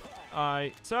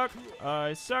 I suck.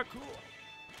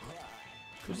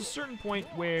 There's a certain point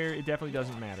where it definitely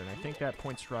doesn't matter, and I think that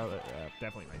point's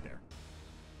definitely right there.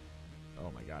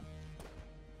 Oh my god.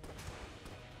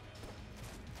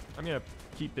 I'm gonna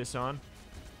keep this on,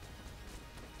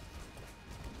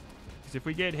 because if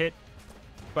we get hit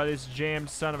by this jammed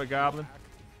son of a goblin,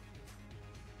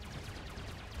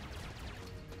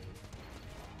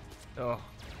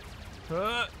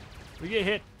 we get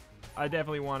hit, I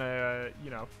definitely want to,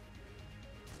 you know,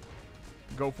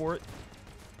 go for it.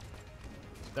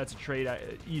 That's a trade,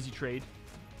 easy trade.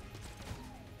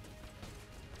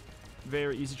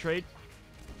 Very easy trade.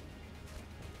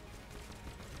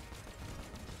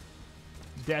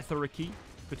 deathericky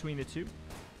between the two.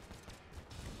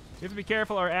 We have to be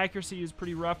careful. Our accuracy is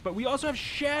pretty rough, but we also have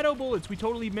shadow bullets. We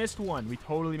totally missed one.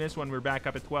 We're back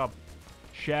up at 12.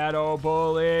 Shadow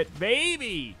bullet,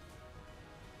 baby!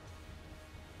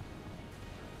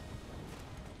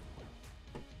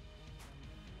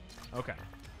 Okay.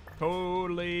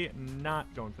 Totally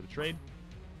not going for the trade.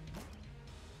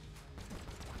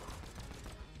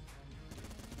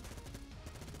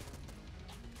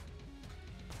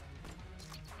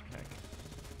 Okay.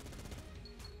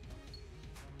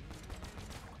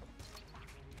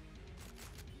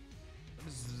 What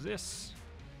is this?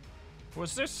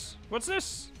 What's this? What's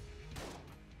this?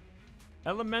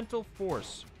 Elemental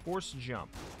force. Force jump.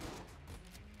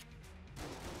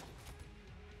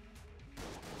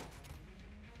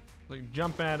 Like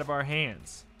jumping out of our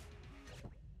hands.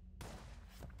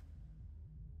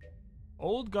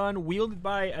 Old gun wielded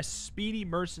by a speedy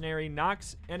mercenary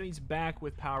knocks enemies back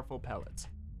with powerful pellets.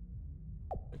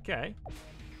 Okay.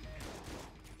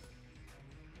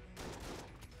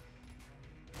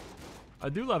 I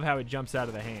do love how it jumps out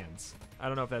of the hands. I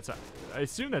don't know if that's... I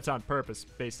assume that's on purpose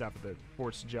based off of the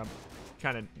force jump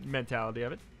kind of mentality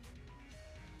of it.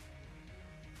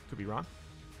 Could be wrong.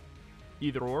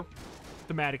 Either or.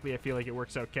 Thematically, I feel like it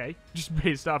works okay. Just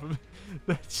based off of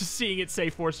just seeing it say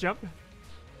force jump.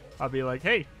 I'll be like,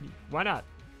 hey, why not?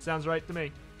 Sounds right to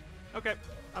me. Okay,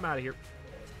 I'm out of here.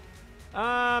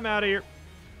 I'm out of here.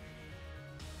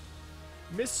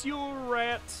 Monsieur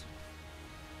Rat.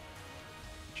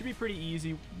 Should be pretty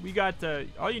easy. We got,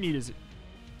 all you need is...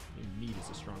 Need is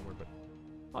a strong word, but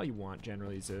all you want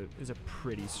generally is a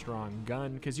pretty strong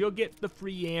gun, because you'll get the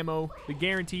free ammo, the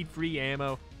guaranteed free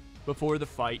ammo before the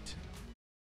fight.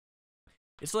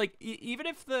 It's like, even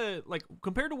if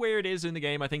compared to where it is in the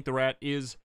game, I think the Rat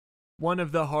is one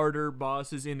of the harder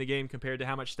bosses in the game compared to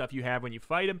how much stuff you have when you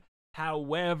fight him.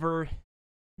 However,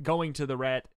 going to the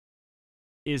Rat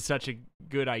is such a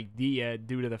good idea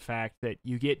due to the fact that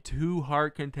you get 2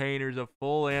 heart containers of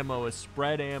full ammo, a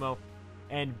spread ammo,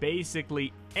 and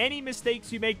basically any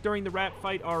mistakes you make during the Rat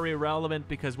fight are irrelevant,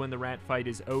 because when the Rat fight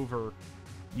is over,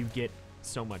 you get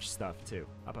so much stuff too.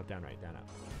 Up, up, down, right, down, up.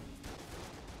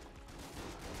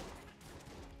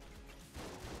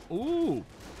 Ooh.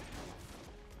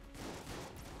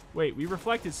 Wait, we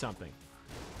reflected something.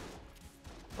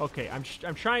 Okay, I'm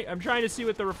trying to see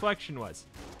what the reflection was.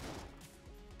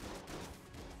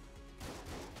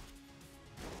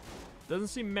 Doesn't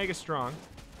seem mega strong.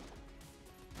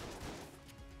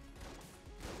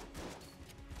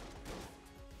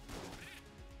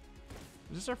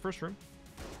 Is this our first room?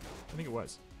 I think it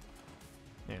was.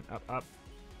 Man, up, up.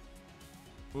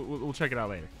 We'll check it out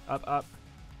later. Up, up.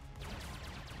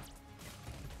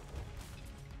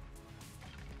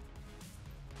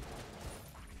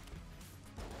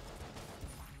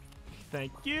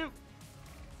 Thank you.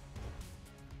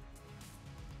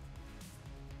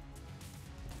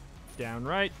 Down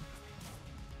right.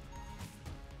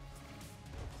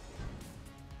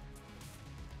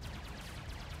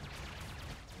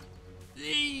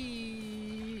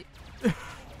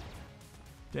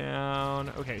 Down.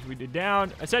 Okay, we did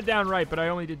down. I said down right, but I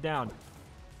only did down.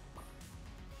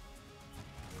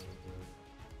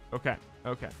 Okay,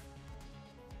 okay.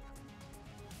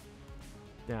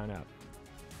 Down, up.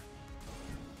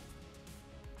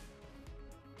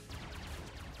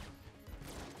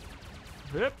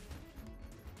 Yep.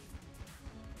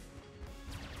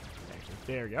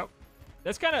 There you go.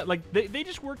 That's kind of like they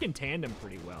just work in tandem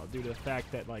pretty well due to the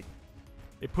fact that like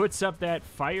it puts up that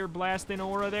fire blasting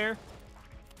aura there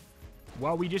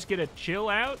while we just get to chill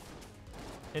out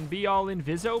and be all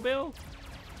invisible.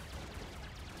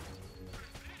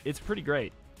 It's pretty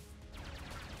great.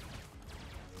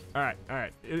 All right, all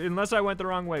right. Unless I went the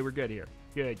wrong way, we're good here.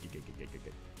 Good, good, good, good, good,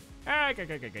 good. All right, good,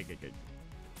 good, good, good, good, good.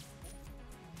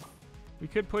 We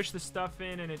could push the stuff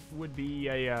in, and it would be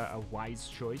a wise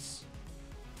choice,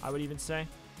 I would even say.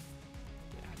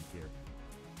 Get out of here.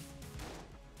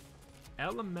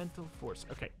 Elemental force.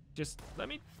 Okay, just let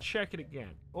me check it again.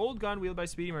 Old gun wielded by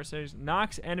speedy mercenaries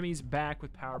knocks enemies back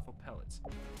with powerful pellets.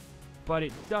 But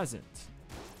it doesn't.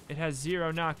 It has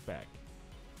 0 knockback.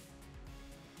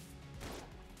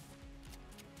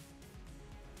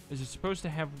 Is it supposed to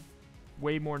have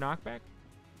way more knockback?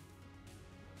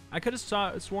 I could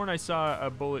have sworn I saw a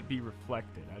bullet be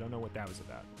reflected. I don't know what that was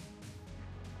about.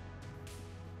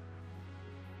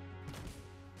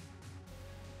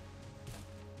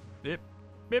 Bip,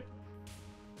 bip.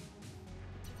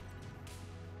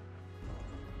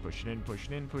 Pushing in,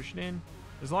 pushing in, pushing in.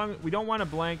 As long as we don't want to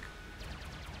blank,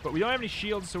 but we don't have any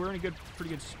shields, so we're in a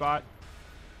pretty good spot.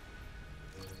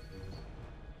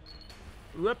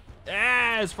 Whoop.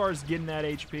 Ah, as far as getting that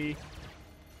HP.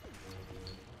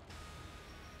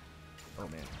 Oh,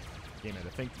 man. Game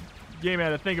had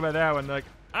to think about that one. Like,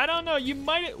 I don't know. You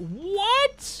might...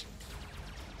 What?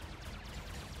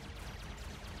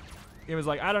 It was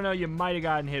like, I don't know. You might have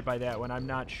gotten hit by that one. I'm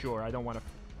not sure. I don't want to...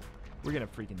 We're going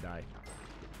to freaking die.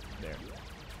 There.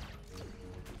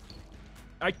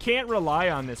 I can't rely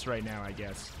on this right now, I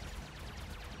guess.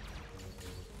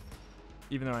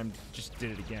 Even though I just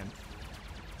did it again.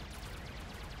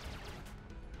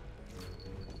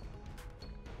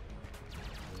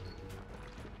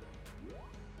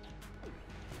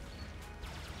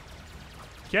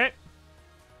 Okay.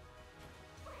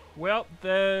 Well,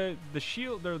 the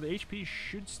shield or the HP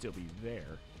should still be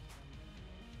there.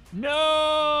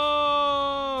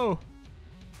 No!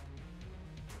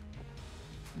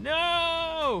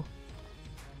 No!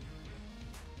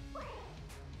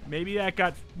 Maybe that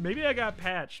got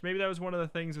patched. Maybe that was one of the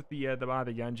things with the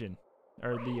Gungeon,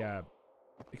 or the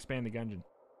expand the Gungeon.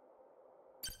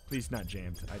 Please not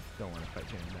jammed. I don't want to fight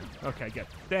jammed now. Okay, good.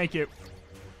 Thank you.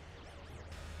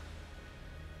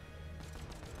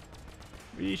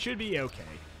 We should be okay.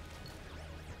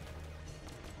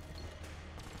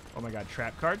 Oh my god,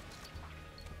 trap card.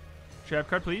 Trap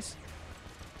card, please.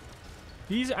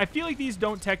 These, I feel like these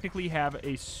don't technically have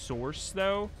a source,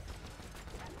 though.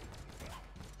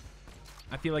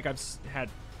 I feel like I've had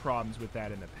problems with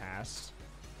that in the past.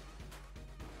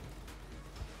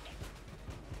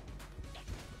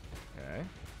 Okay.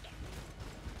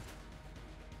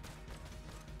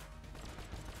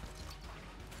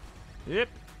 Yep,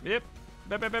 yep.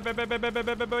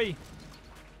 Boy.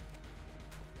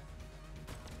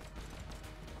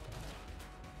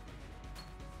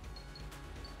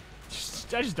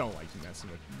 I just don't like messing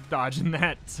with dodging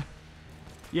that.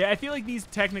 Yeah, I feel like these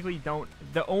technically don't...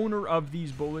 The owner of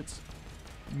these bullets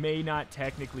may not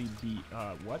technically be...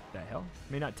 what the hell?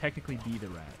 May not technically be the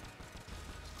rat.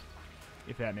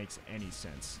 If that makes any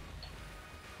sense.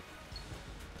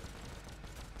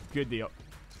 Good deal.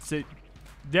 So,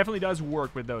 definitely does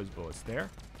work with those bullets there.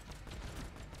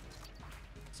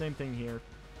 Same thing here.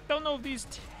 Don't know if these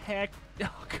tech...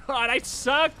 Oh, God, I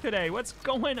suck today. What's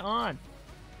going on?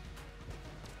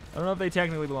 I don't know if they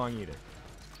technically belong either.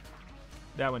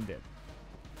 That one did.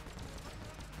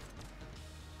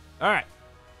 All right.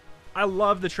 I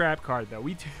love the trap card, though.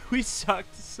 We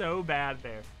sucked so bad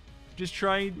there. Just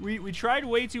trying... We tried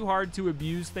way too hard to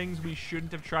abuse things we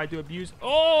shouldn't have tried to abuse.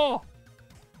 Oh!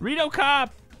 Rito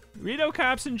Cop! Rito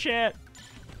Cop's in chat.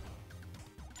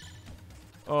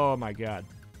 Oh, my God.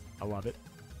 I love it.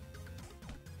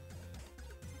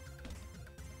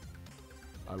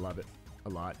 I love it a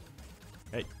lot.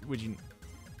 Hey, would you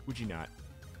not?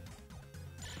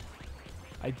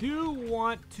 I do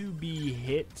want to be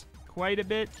hit quite a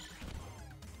bit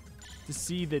to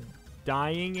see the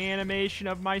dying animation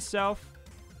of myself.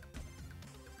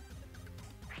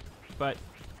 But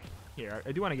here,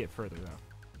 I do want to get further though.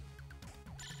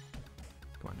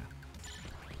 Come on now.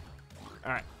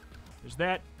 All right, there's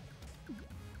that.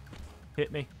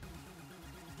 Hit me.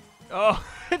 Oh,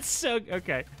 it's so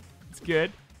okay. It's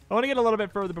good. I want to get a little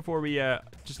bit further before we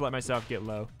just let myself get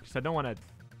low, because I don't want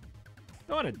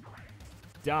to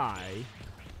die.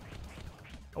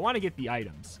 I want to get the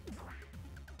items,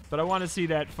 but I want to see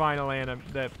that final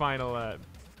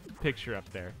picture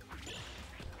up there,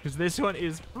 because this one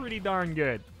is pretty darn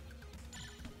good.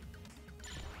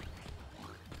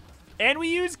 And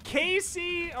we use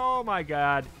Casey. Oh my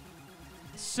God,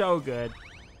 so good.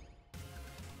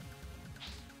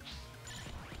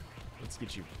 Let's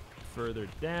get you further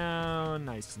down,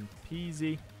 nice and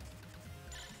peasy.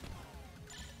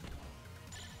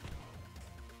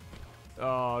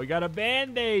 Oh, we got a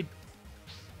band-aid.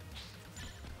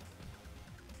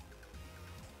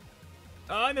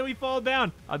 Oh, and then we fall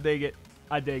down. I'll dig it.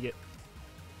 I dig it.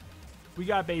 We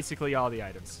got basically all the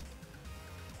items.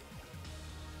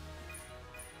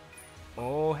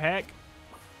 Oh, heck.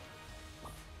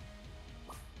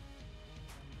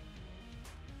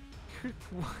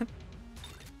 What?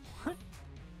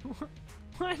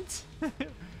 What?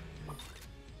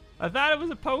 I thought it was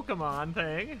a Pokemon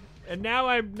thing, and now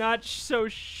I'm not so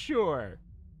sure.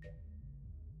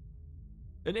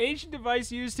 An ancient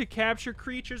device used to capture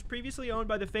creatures previously owned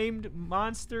by the famed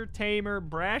monster tamer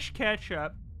Brash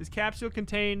Ketchup. This capsule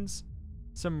contains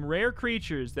some rare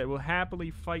creatures that will happily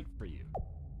fight for you.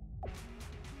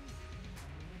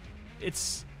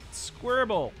 It's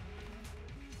Squirble.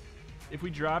 If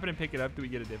we drop it and pick it up, do we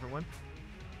get a different one?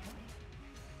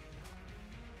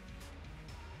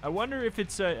 I wonder if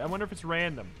it's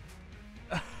random.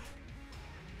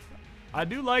 I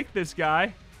do like this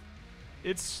guy.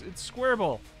 It's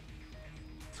Squirble.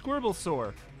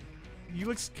 Squirtlesaur. He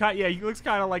looks kind, yeah, he looks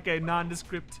kind of like a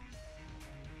nondescript.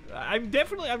 I'm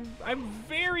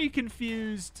very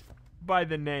confused by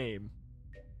the name.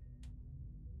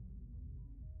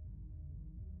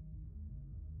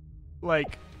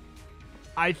 Like,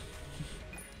 I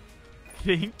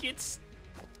think it's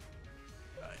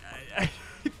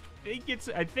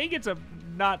I think it's a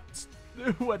not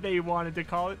what they wanted to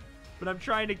call it, but I'm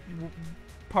trying to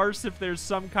parse if there's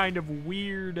some kind of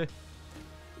weird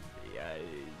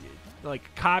like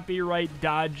copyright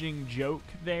dodging joke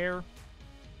there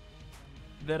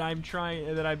that I'm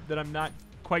not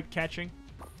quite catching.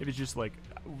 If it's just like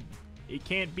it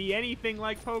can't be anything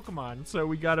like Pokemon, so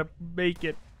we gotta make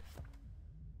it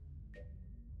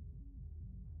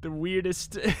the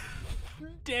weirdest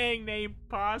dang name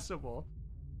possible.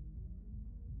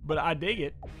 But I dig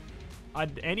it.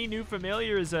 Any new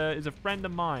familiar is a friend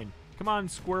of mine. Come on,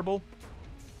 Squirtle.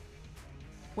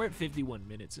 We're at 51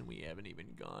 minutes and we haven't even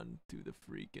gone to the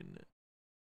freaking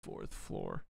 4th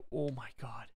floor. Oh my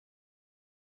god.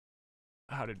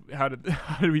 How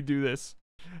did we do this?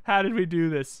 How did we do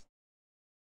this?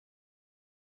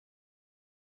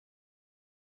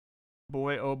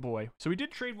 Boy, oh boy. So we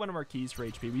did trade one of our keys for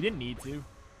HP. We didn't need to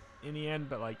in the end,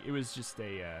 but like it was just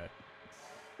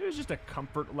a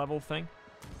comfort level thing.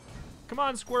 Come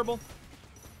on, Squirtle.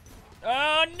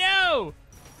 Oh no!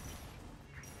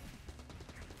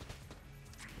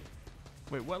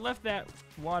 Wait, what left that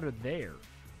water there?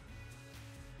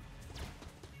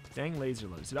 Dang laser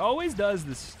loads. It always does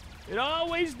this. It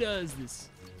always does this.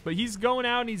 But he's going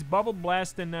out and he's bubble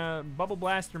blaster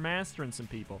mastering some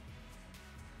people.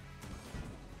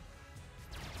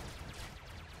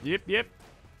 Yep.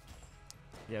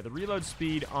 Yeah, the reload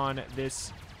speed on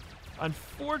this,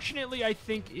 unfortunately, I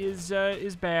think is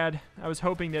bad. I was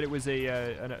hoping that it was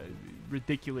a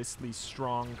ridiculously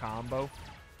strong combo.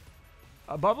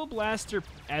 A Bubble Blaster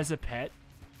as a pet,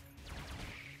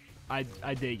 I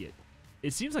dig it.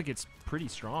 It seems like it's pretty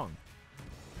strong.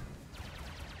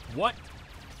 What?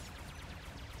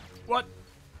 What?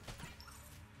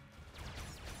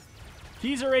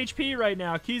 Keys are HP right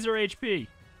now. Keys are HP.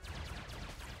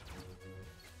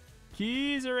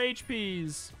 Keys are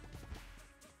HPs.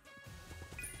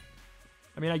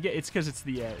 I mean, I get it's because it's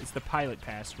the pilot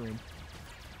pass room.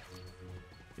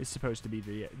 It's supposed to be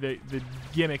the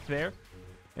gimmick there,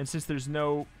 and since there's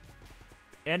no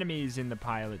enemies in the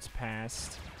pilot's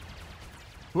past,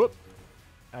 whoop,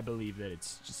 I believe that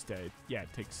it's just yeah,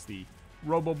 it takes the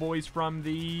Robo Boys from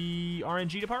the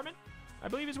RNG department, I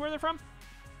believe is where they're from.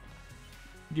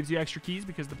 Gives you extra keys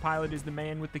because the pilot is the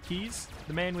man with the keys,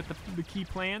 the man with the key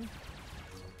plan.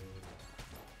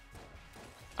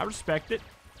 I respect it.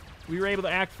 We were able to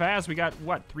act fast. We got,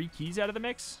 what, 3 keys out of the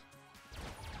mix?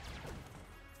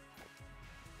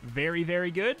 Very,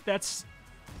 very good. That's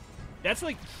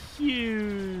like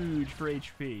huge for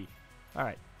HP. All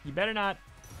right, you better not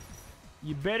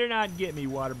get me,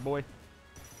 water boy.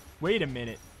 Wait a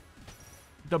minute.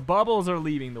 The bubbles are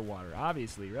leaving the water,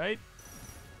 obviously, right?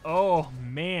 Oh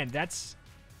man, that's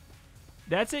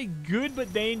a good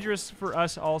but dangerous for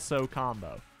us also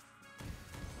combo.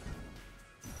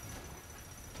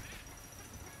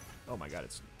 Oh my god,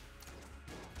 it's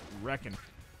wrecking.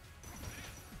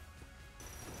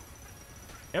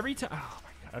 Every time. Oh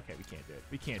my god. Okay, we can't do it.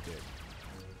 We can't do it.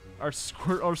 Our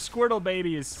Squirtle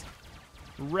baby is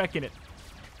wrecking it.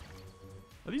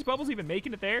 Are these bubbles even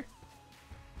making it there?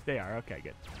 They are. Okay,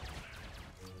 good.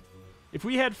 If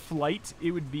we had flight,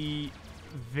 it would be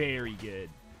very good.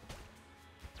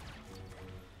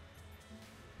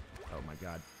 Oh my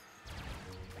god.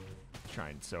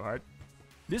 Trying so hard.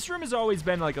 This room has always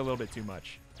been like a little bit too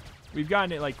much. We've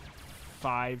gotten it like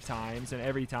 5 times, and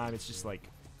every time it's just like,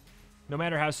 no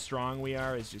matter how strong we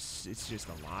are, it's just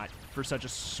a lot for such a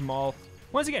small.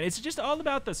 Once again, it's just all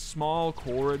about the small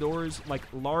corridors, like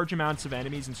large amounts of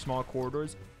enemies in small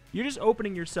corridors. You're just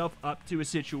opening yourself up to a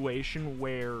situation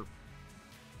where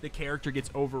the character gets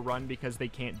overrun because they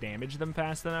can't damage them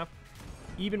fast enough,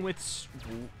 even with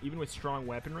strong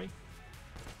weaponry.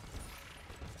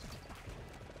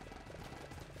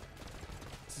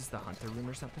 Is this the hunter room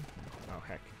or something? Oh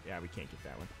heck, yeah, we can't get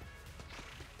that one.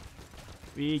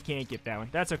 We can't get that one.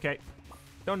 That's okay.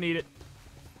 Don't need it.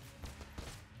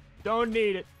 Don't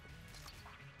need it.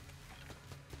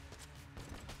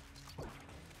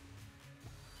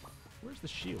 Where's the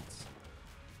shields?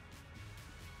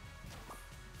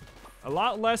 A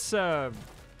lot less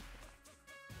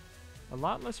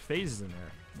phases in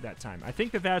there that time. I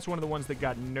think that's one of the ones that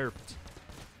got nerfed.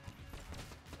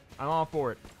 I'm all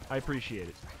for it. I appreciate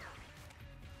it.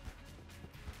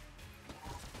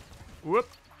 Whoop.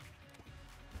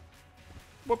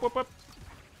 Whoop, whoop, whoop.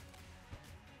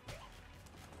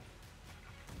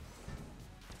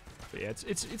 But yeah,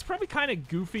 it's probably kind of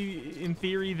goofy in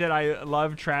theory that I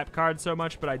love trap cards so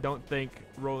much, but I don't think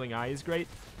Rolling Eye is great.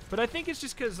 But I think it's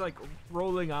just because, like,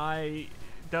 Rolling Eye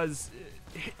does...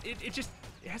 It just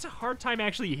has a hard time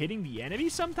actually hitting the enemy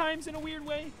sometimes in a weird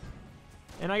way.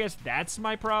 And I guess that's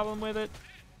my problem with it.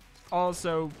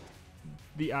 Also,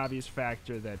 the obvious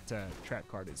factor that trap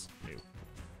card is new.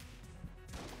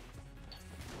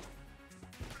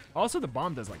 Also, the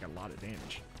bomb does, like, a lot of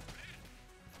damage.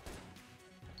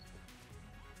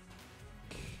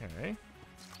 Okay.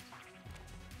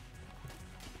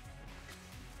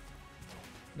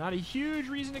 Not a huge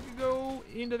reason it could go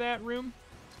into that room.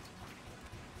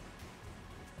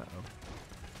 Uh-oh.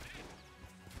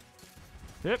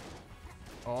 Yep.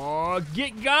 Oh,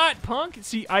 get got, punk!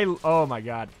 See, oh my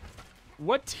god.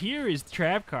 What tier is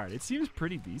trap card? It seems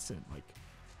pretty decent. Like,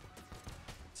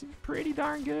 it seems pretty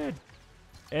darn good.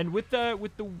 And with the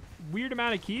weird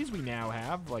amount of keys we now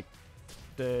have, like,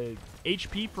 the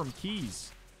HP from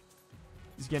keys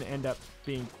is going to end up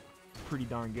being pretty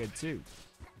darn good, too.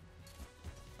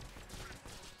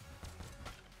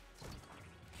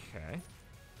 Okay.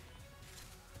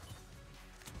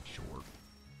 Sure.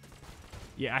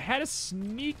 Yeah, I had a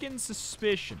sneaking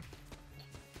suspicion.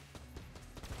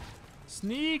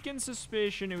 Sneaking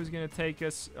suspicion it was going to take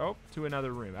us, oh, to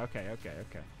another room. Okay.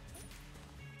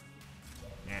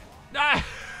 Nah. Ah!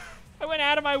 I went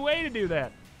out of my way to do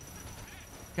that.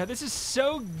 God, this is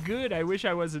so good. I wish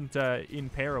I wasn't in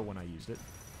peril when I used it.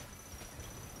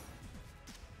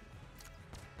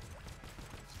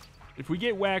 If we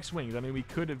get wax wings, I mean, we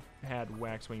could have had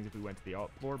wax wings if we went to the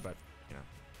alt floor, but, you know,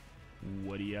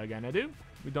 what are you gonna do?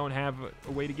 We don't have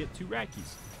a way to get 2 rat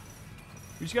keys.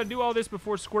 We just gotta do all this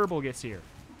before Squirble gets here.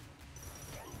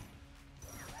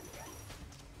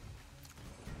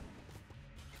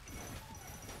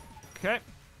 Okay.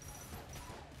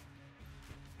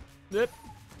 Yep.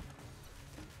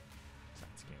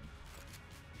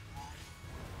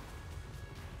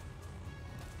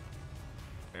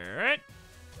 Alright.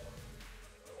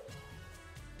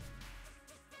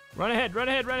 Run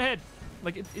ahead.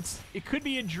 Like, it could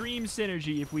be a dream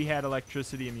synergy if we had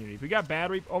electricity immunity. If we got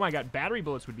battery... Oh my god, battery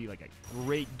bullets would be like a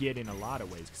great get in a lot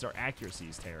of ways because our accuracy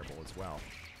is terrible as well.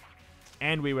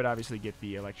 And we would obviously get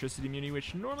the electricity immunity,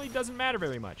 which normally doesn't matter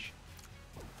very much.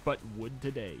 But would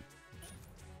today.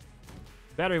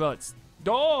 Battery bullets.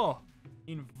 Oh!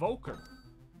 Invoker.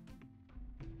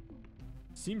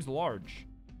 Seems large.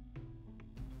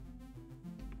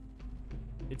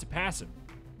 It's a passive.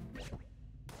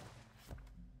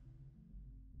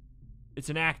 It's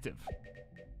an active.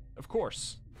 Of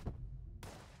course.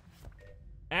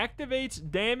 Activates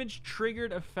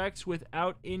damage-triggered effects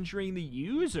without injuring the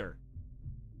user.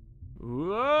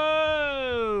 Whoa!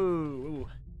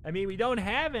 I mean, we don't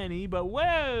have any, but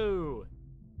whoa!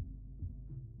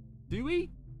 Do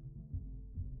we?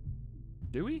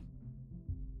 Do we?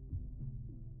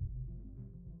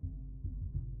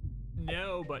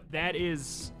 No, but that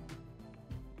is...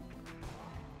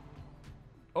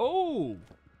 Oh!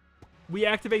 We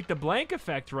activate the blank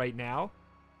effect right now.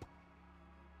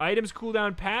 Items cool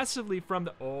down passively from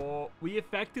the... Oh, we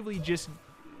effectively just...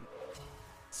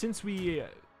 Since we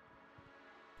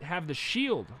have the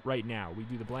shield right now, we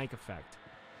do the blank effect.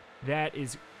 That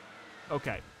is...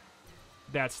 Okay.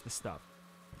 That's the stuff.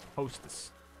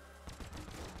 Hostess.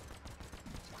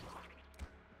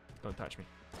 Don't touch me.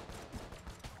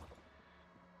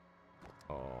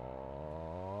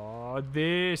 Oh,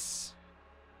 this...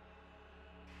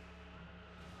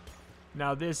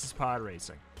 Now this is pod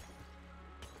racing.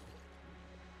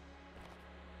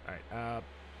 Alright,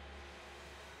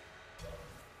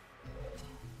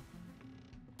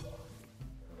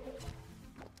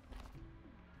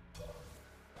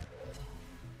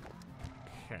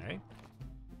 okay.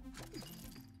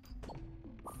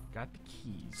 Got the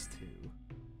keys, too.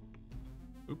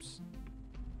 Oops.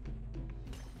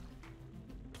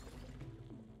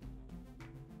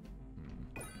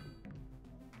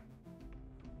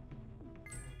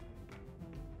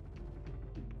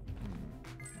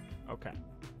 Okay.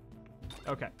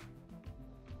 Okay.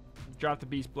 Drop the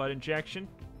beast blood injection.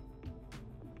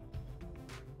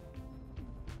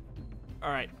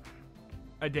 Alright.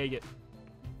 I dig it.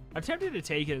 I'm tempted to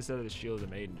take it instead of the Shield of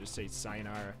the Maiden and just say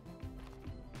sayonara.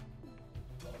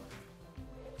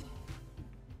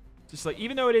 Just like,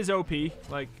 even though it is OP,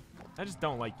 like, I just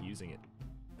don't like using it.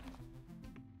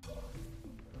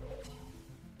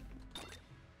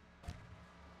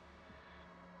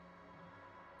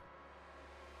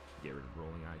 Get rid of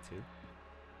Rolling Eye, too.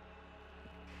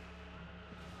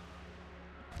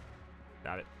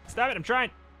 Stop it. Stop it, I'm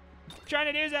trying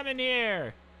to do something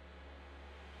here.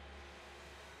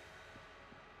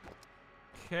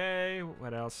 Okay,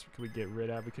 what else could we get rid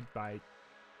of? We could buy...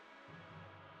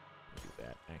 We'll do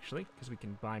that, actually, because we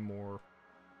can buy more...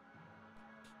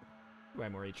 Buy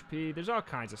more HP. There's all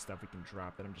kinds of stuff we can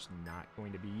drop that I'm just not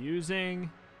going to be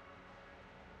using.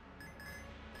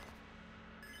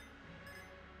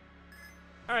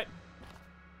 Alright.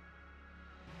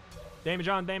 Damage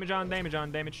on, damage on, damage on,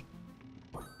 damage.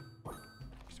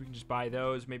 So we can just buy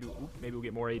those. Maybe we'll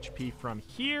get more HP from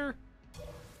here.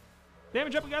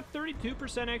 Damage up. We got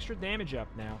 32% extra damage up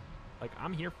now. Like,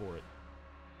 I'm here for it.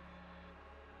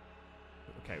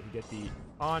 Okay, we get the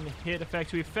on-hit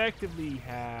effects. We effectively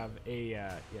have a...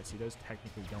 yeah, see, those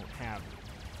technically don't have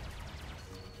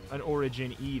an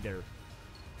origin either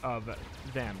of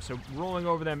them. So rolling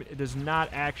over them, it does not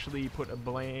actually put a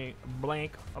bomb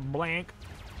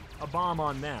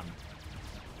on them.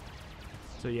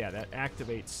 So yeah, that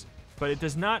activates. But it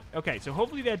does not... Okay, so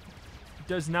hopefully that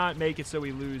does not make it so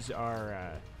we lose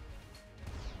our,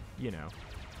 you know,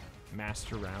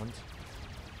 master round.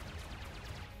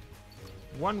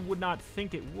 One would not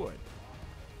think it would.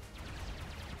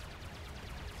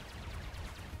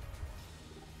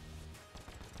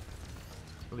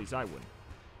 At least I wouldn't.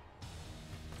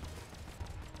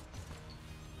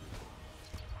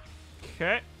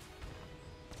 Okay.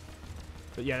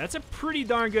 But yeah, that's a pretty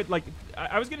darn good, like,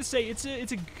 I was gonna say, it's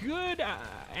a good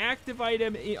active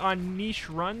item on niche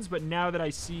runs, but now that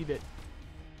I see that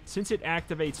since it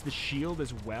activates the shield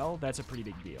as well, that's a pretty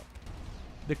big deal.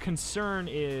 The concern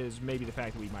is maybe the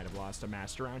fact that we might have lost a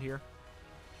master around here.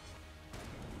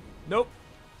 Nope.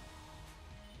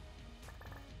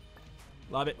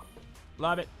 Love it.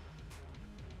 Love it.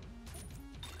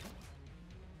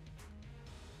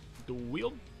 The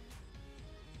wield.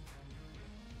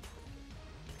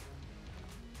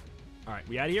 Alright,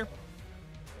 we out of here?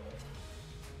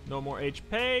 No more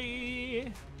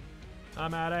HP.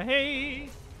 I'm out of hay.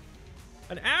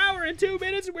 An hour and 2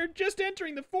 minutes and we're just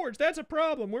entering the forge. That's a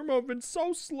problem. We're moving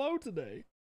so slow today.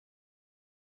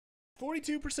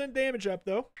 42% damage up,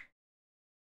 though.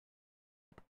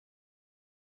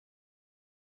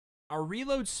 Our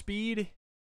reload speed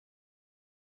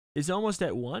is almost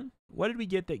at 1. What did we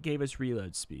get that gave us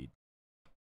reload speed?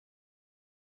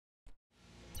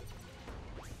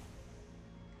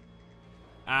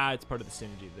 Ah, it's part of the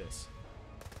synergy of this.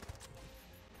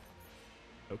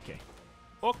 Okay.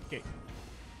 Okay.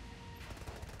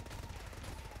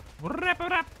 Wrap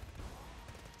it up.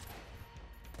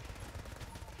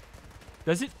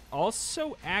 Does it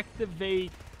also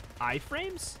activate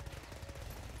iframes?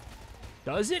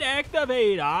 Does it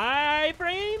activate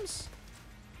iframes?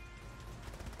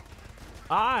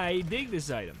 I dig this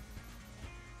item.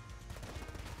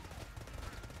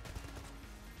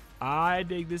 I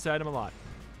dig this item a lot.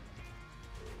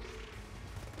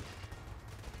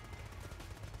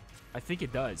 I think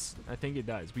it does. I think it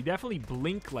does. We definitely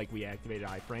blink like we activated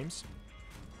iframes.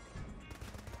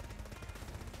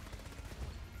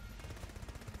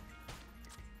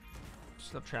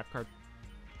 Still have trap card.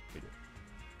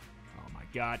 Oh my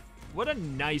god. What a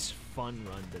nice fun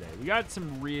run today. We got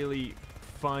some really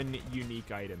fun,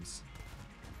 unique items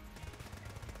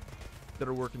that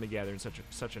are working together in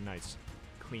such a nice,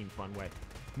 clean, fun way.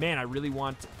 Man, I really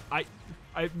want...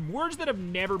 words that have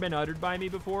never been uttered by me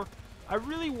before. I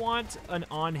really want an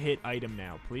on-hit item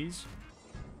now, please.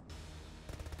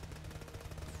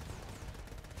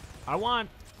 I want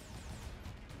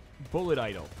Bullet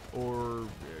Idol or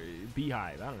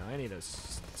Beehive. I don't know, any of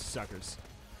those suckers.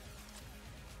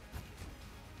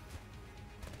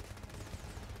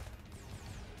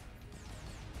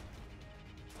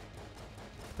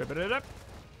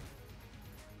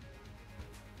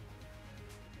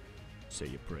 Say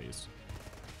your praise.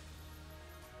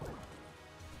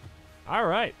 All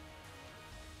right.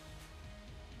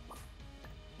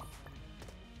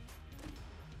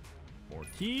 More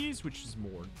keys, which is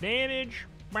more damage.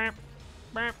 Bam,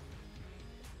 bam.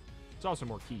 It's also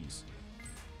more keys.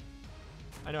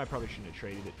 I know I probably shouldn't have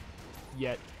traded it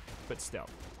yet, but still.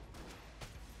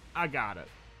 I got it.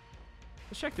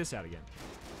 Let's check this out again.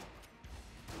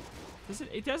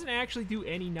 It doesn't actually do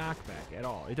any knockback at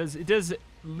all. It does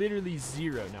literally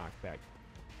 0 knockback.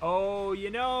 Oh,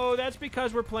 you know, that's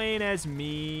because we're playing as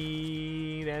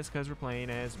me. That's because we're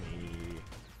playing as me.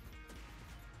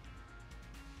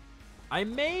 I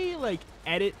may, like,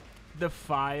 edit the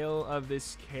file of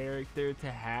this character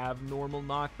to have normal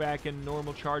knockback and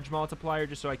normal charge multiplier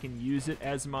just so I can use it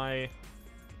as my...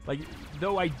 Like,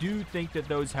 though I do think that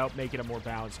those help make it a more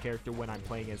balanced character when I'm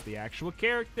playing as the actual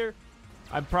character,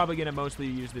 I'm probably going to mostly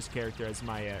use this character as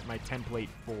my my template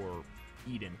for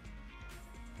Eden.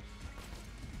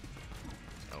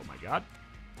 Oh my god.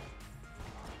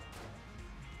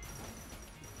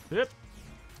 Yep.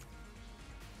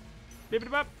 Beep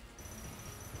it up.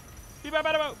 Beep up,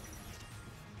 up.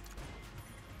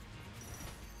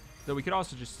 Though we could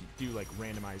also just do like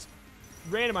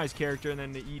randomized character, and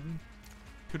then the Eden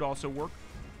could also work.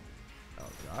 Oh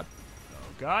god.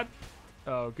 Oh god.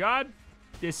 Oh god.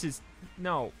 This is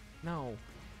no. No.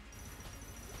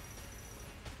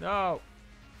 No.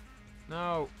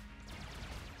 No.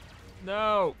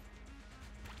 No.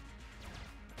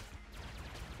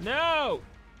 No.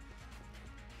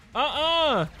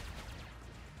 All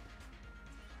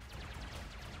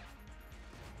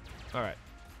right.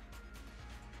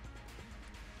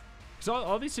 So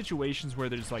all these situations where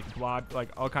there's like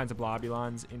all kinds of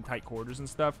blobulons in tight quarters and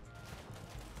stuff,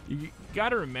 you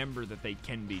gotta remember that they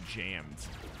can be jammed,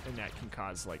 and that can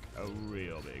cause like a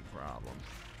real big problem.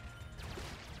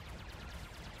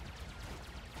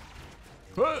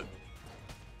 Huh.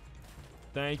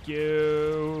 Thank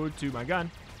you to my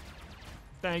gun.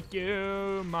 Thank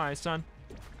you, my son.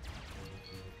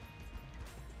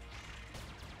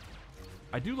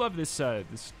 I do love this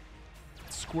this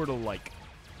Squirtle-like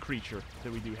creature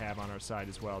that we do have on our side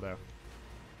as well, though.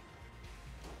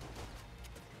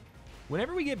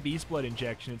 Whenever we get Beast Blood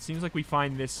injection, it seems like we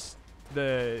find this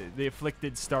the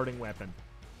afflicted starting weapon.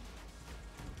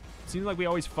 It seems like we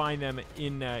always find them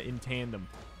in tandem,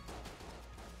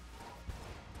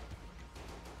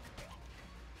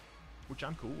 which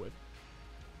I'm cool with.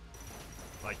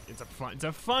 Like, it's a fun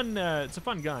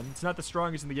gun. It's not the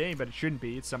strongest in the game, but it shouldn't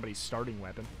be. It's somebody's starting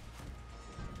weapon.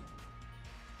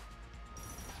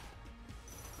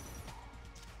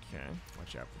 Okay,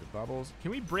 watch out for the bubbles.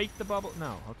 Can we break the bubble?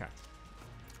 No, okay.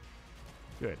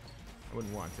 Good. I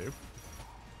wouldn't want to.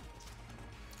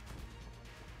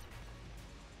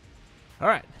 All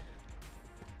right.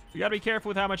 We gotta be careful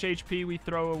with how much HP we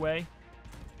throw away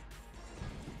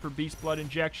for Beast Blood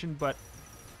injection, but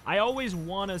I always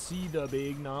want to see the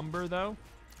big number, though.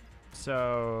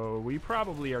 So we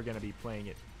probably are going to be playing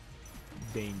it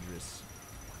dangerous.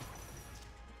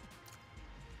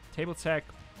 Table Tech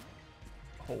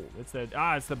hole. It's the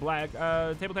black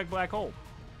Table Tech black hole.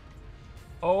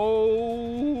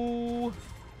 Oh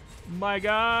my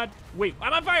god. Wait,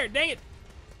 I'm on fire. Dang it.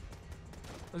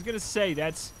 I was going to say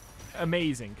that's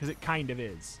amazing because it kind of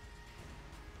is.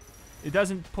 It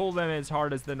doesn't pull them as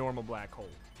hard as the normal black hole.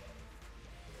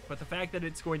 But the fact that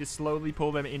it's going to slowly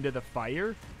pull them into the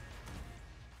fire,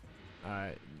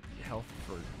 health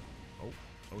for, oh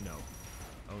no,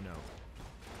 oh no.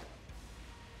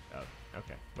 Oh,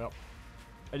 okay, well,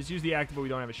 I just used the active, but we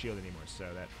don't have a shield anymore,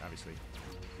 so that obviously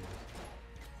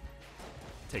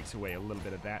takes away a little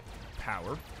bit of that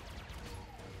power.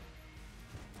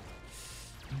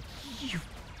 You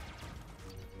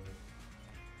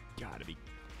gotta be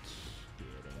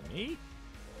kidding me.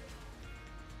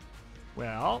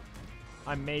 Well,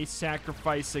 I may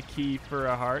sacrifice a key for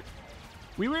a heart.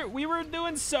 We were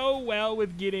doing so well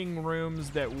with getting rooms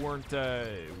that weren't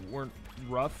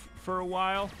rough for a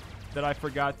while that I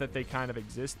forgot that they kind of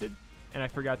existed, and I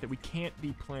forgot that we can't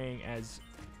be playing as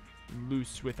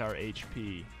loose with our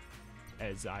HP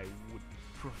as I would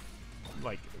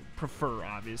prefer,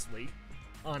 obviously.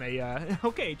 On a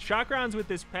okay, shock rounds with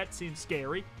this pet seems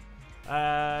scary.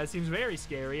 Seems very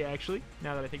scary actually.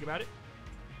 Now that I think about it.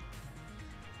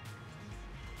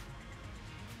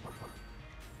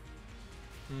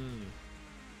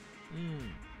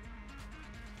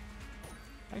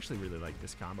 I actually really like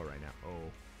this combo right now.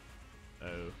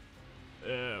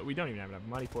 We don't even have enough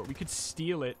money for it. We could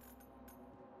steal it.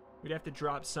 We'd have to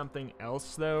drop something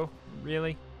else, though.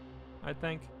 Really, I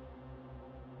think.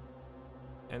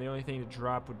 And the only thing to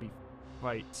drop would be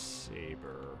Fight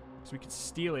Saber. So we could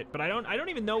steal it, but I don't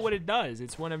even know what it does.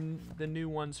 It's one of the new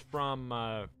ones from.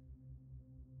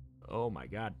 Oh my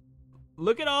god!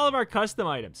 Look at all of our custom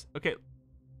items. Okay.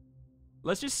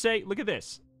 Let's just say, look at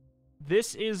this.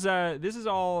 This is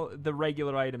all the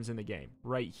regular items in the game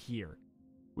right here,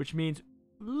 which means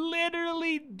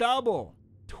literally double,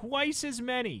 twice as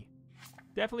many.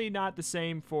 Definitely not the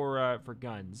same for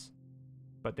guns,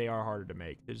 but they are harder to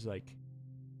make. There's like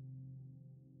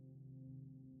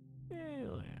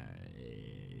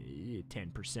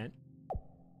 10%,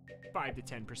 5 to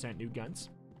 10% new guns,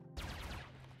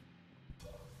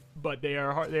 but they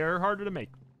are harder to make.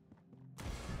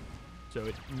 So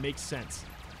it makes sense.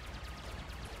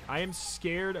 I am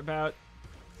scared about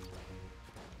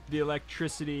the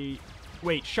electricity.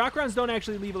 Wait, shock rounds don't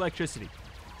actually leave electricity.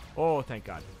 Oh, thank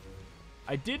God.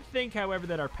 I did think, however,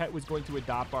 that our pet was going to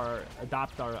adopt our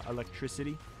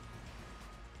electricity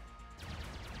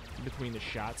between the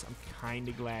shots. I'm kind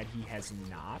of glad he has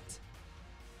not.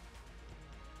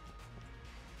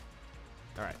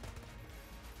 All right.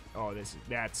 Oh,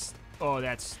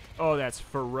 that's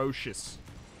ferocious.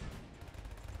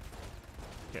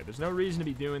 Okay, there's no reason to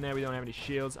be doing that. We don't have any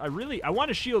shields. I want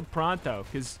to shield pronto,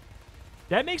 because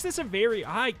that makes this a very,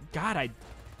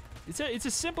 it's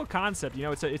a simple concept, you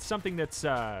know. It's something that's,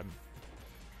 I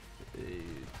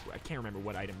can't remember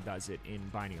what item does it in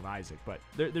Binding of Isaac, but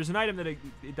there's an item that it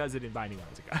does it in Binding of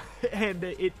Isaac, and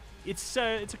it's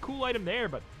a cool item there.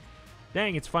 But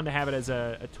dang, it's fun to have it as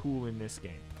a tool in this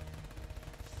game.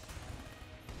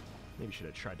 Maybe should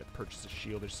have tried to purchase a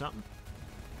shield or something.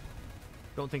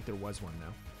 Don't think there was one,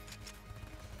 though.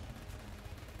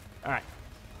 All right.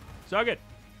 It's all good.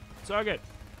 It's all good.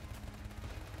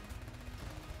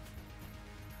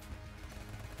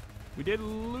 We did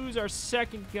lose our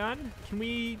second gun. Can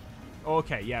we... Oh,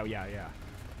 okay, yeah. I was going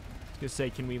to say,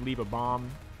 can we leave a bomb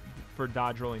for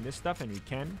dodge rolling this stuff? And we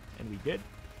can, and we did.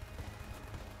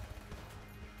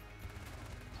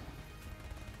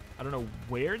 I don't know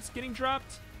where it's getting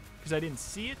dropped, because I didn't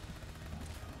see it.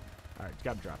 All right, it's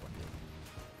got to drop on here.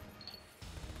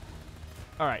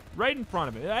 All right, right in front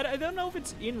of it. I don't know if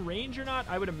it's in range or not.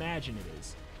 I would imagine it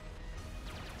is.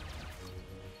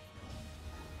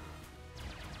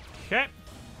 Okay.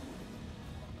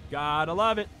 Gotta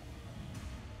love it.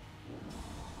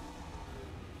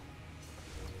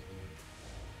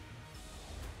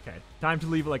 Okay, time to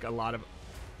leave like a lot of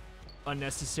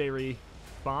unnecessary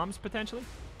bombs potentially.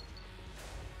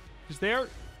 Because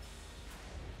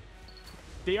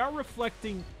they are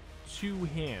reflecting to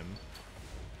him.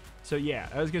 So yeah,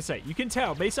 I was gonna say, you can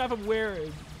tell based off of where,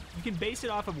 you can base it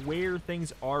off of where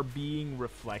things are being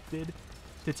reflected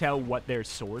to tell what their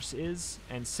source is.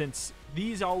 And since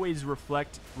these always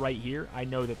reflect right here, I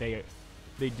know that they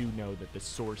do know that the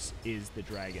source is the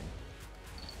dragon.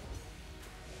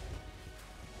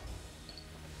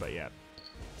 But yeah,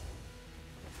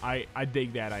 I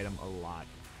dig that item a lot.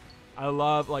 I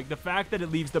love, like, the fact that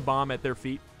it leaves the bomb at their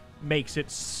feet makes it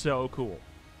so cool.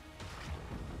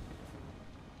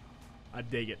 I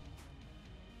dig it.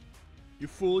 You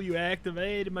fool, you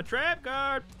activated my trap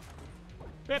card.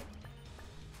 Yep.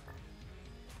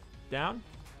 Down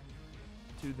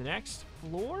to the next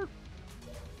floor.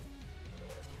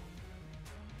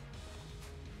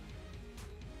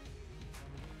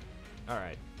 All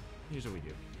right, here's what we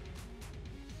do.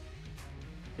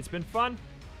 It's been fun.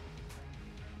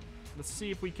 Let's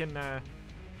see if we can,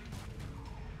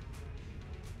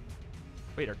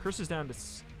 wait, our cursor's down to,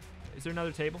 is there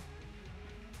another table?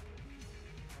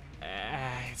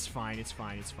 It's fine, it's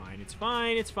fine, it's fine, it's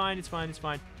fine, it's fine, it's fine, it's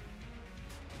fine.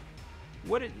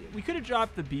 We could have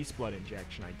dropped the Beast Blood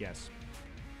injection, I guess.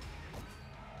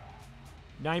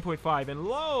 9.5, and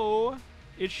lo,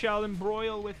 it shall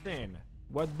embroil within.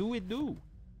 What do it do?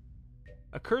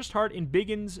 A cursed heart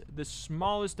embiggens the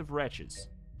smallest of wretches.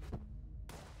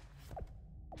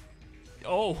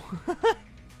 Oh.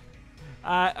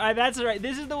 That's right.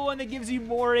 This is the one that gives you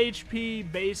more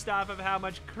HP based off of how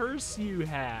much curse you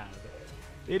have.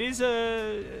 It is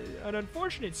an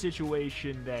unfortunate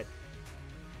situation that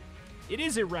it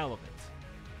is irrelevant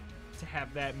to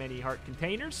have that many heart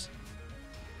containers,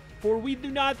 for we do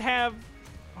not have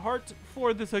heart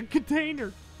for the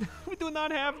container. We do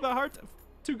not have the heart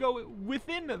to go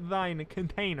within thine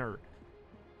container.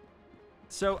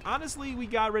 So honestly, we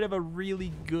got rid of a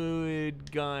really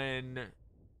good gun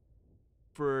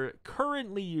for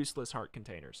currently useless heart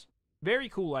containers. Very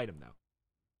cool item, though.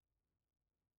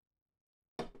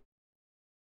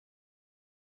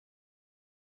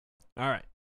 All right.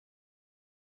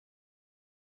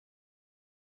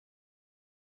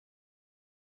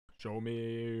 Show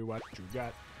me what you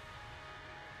got.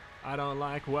 I don't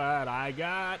like what I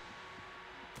got.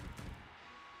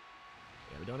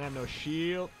 Yeah, we don't have no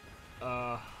shield.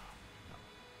 Ooh,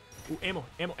 ammo.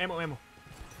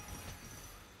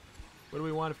 What do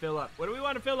we want to fill up? What do we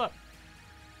want to fill up?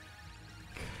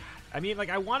 I mean, like,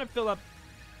 I want to fill up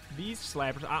these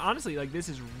slappers. Honestly, like, this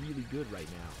is really good right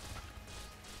now,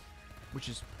 which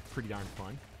is pretty darn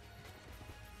fun.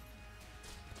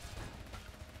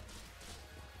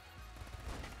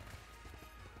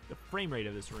 The frame rate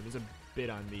of this room is a bit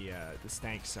on the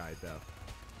stank side, though.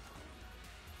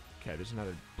 Okay, there's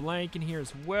another blank in here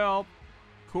as well.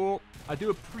 Cool. I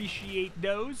do appreciate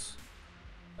those.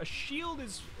 A shield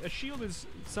is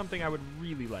something I would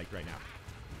really like right now.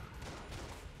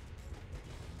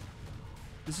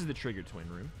 This is the trigger twin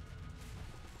room.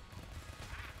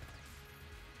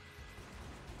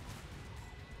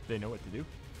 They know what to do?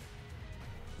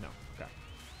 No. Okay.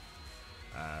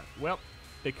 Well,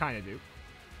 they kind of do.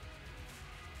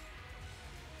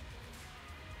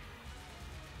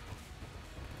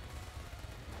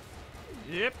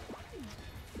 Yep.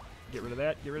 Get rid of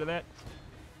that. Get rid of that.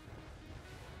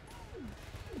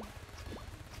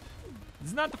 This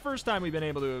is not the first time we've been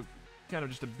able to kind of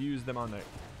just abuse them on the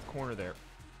corner there.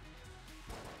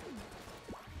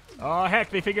 Oh, heck,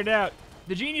 they figured it out.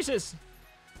 The geniuses.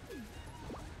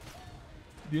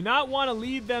 Do not want to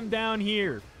lead them down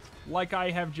here like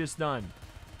I have just done.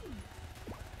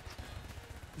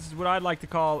 This is what I'd like to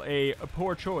call a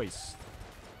poor choice.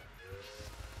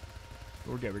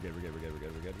 We're good, we're good, we're good, we're good, we're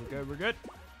good, we're good, we're good, we're good.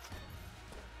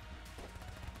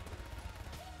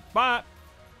 Bye.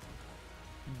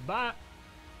 Bye.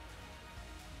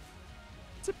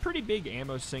 It's a pretty big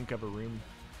ammo sink of a room,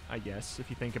 I guess, if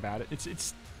you think about it.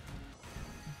 It's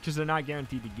because they're not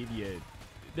guaranteed to give you...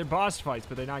 They're boss fights,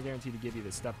 but they're not guaranteed to give you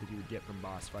the stuff that you would get from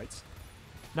boss fights.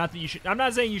 Not that you should... I'm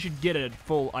not saying you should get a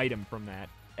full item from that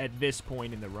at this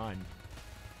point in the run.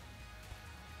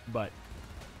 But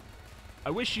I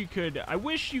wish you could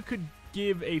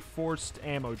give a forced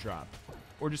ammo drop.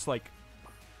 Or just like...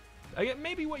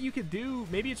 maybe what you could do...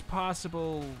 Maybe it's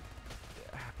possible...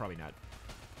 Probably not.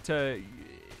 To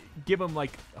give them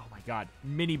like... Oh my god.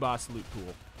 Mini boss loot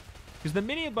pool. Because the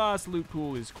mini boss loot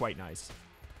pool is quite nice.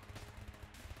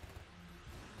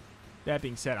 That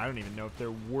being said, I don't even know if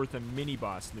they're worth a mini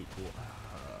boss loot pool.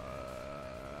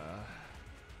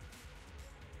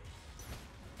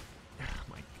 Oh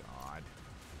my god.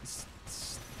 It's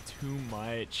too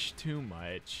much. Too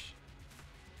much.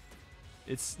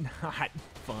 It's not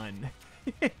fun.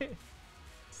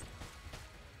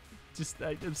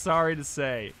 I'm sorry to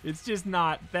say. It's just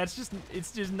not.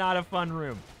 It's just not a fun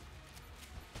room.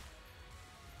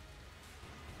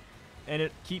 And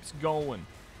it keeps going.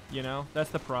 You know?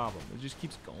 That's the problem. It just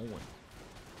keeps going.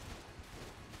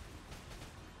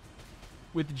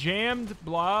 With jammed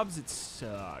blobs, it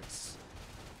sucks.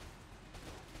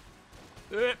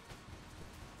 Oh,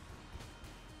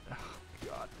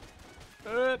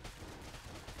 God.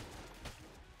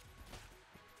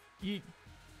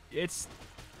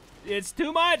 It's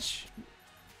too much.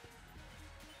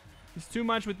 It's too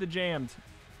much with the jammed.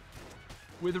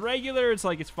 With regular, it's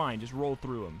like, it's fine. Just roll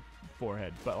through them.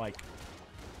 Forehead. But, like...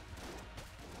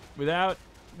 Without...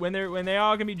 When they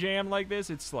all can be jammed like this,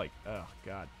 it's like... Oh,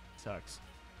 God. Sucks.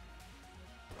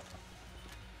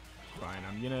 Fine.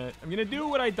 I'm gonna do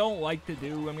what I don't like to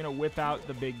do. I'm gonna whip out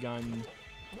the big gun.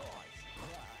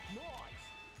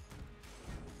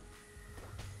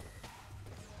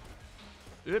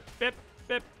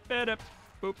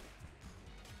 Boop.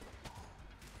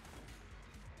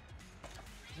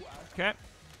 Okay.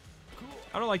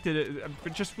 I don't like to,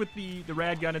 but just with the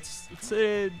rad gun, it's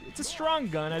a strong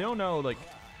gun. I don't know, like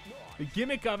the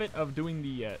gimmick of it of doing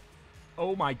the.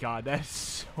 Oh my god, that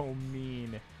is so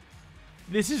mean.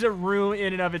 This is a room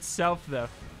in and of itself, though.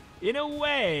 In a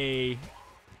way,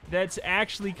 that's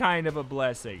actually kind of a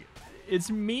blessing. It's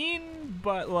mean,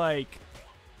 but like.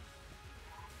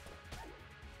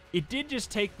 It did just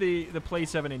take the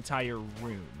place of an entire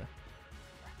room.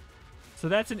 So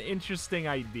that's an interesting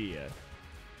idea.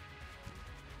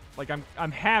 Like,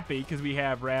 I'm happy because we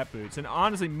have rat boots. And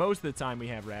honestly, most of the time we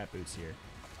have rat boots here.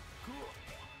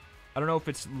 I don't know if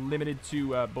it's limited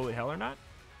to bullet hell or not.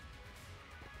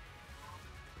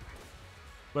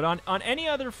 But on any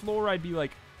other floor, I'd be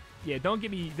like, yeah, don't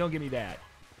give me that.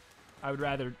 I'd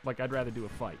rather do a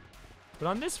fight. But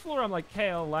on this floor, I'm like,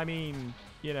 hell, I mean,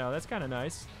 you know, that's kind of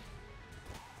nice.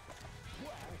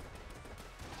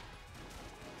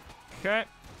 Okay.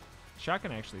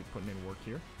 Shotgun actually putting in work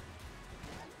here.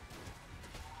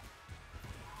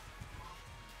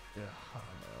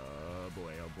 Oh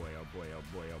boy, oh boy, oh boy, oh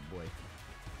boy, oh boy.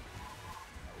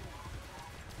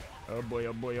 Oh boy,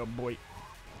 oh boy, oh boy.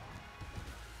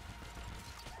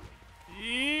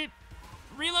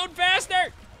 Reload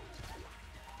faster!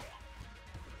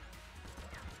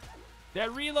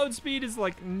 That reload speed is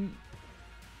like...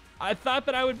 I thought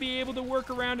that I would be able to work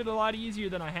around it a lot easier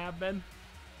than I have been.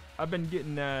 I've been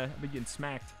getting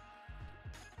smacked.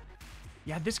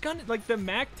 Yeah, this gun, like the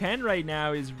Mac 10 right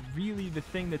now is really the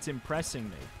thing that's impressing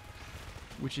me.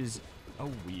 Which is a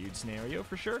weird scenario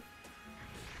for sure.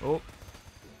 Oh.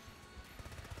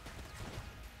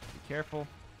 Be careful.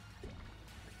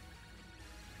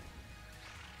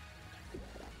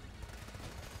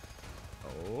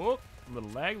 Oh, little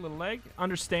leg.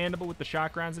 Understandable with the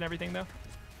shock rounds and everything, though.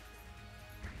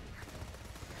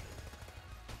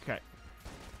 Okay.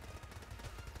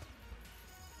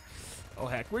 Oh,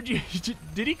 heck. Where'd you...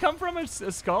 Did he come from a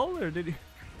skull, or did he...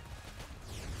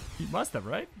 He must have,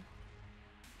 right?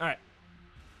 Alright.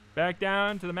 Back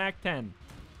down to the Mac 10.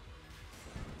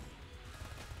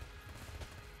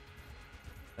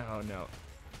 Oh, no.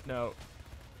 No.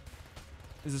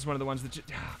 Is this one of the ones that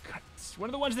just... Oh, God. It's one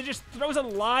of the ones that just throws a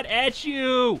lot at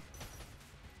you!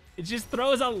 It just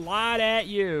throws a lot at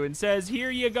you and says, here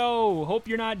you go. Hope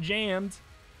you're not jammed.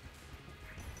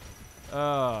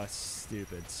 Oh,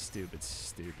 stupid, stupid,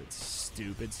 stupid,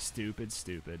 stupid, stupid,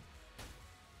 stupid.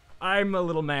 I'm a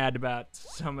little mad about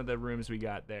some of the rooms we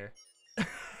got there.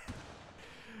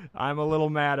 I'm a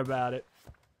little mad about it.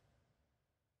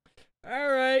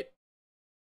 All right.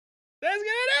 That's gonna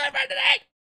do it for today.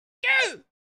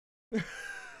 Go!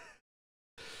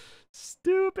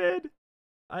 Stupid.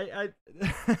 I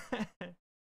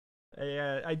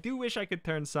do wish I could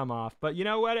turn some off, but you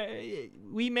know what?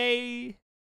 We'll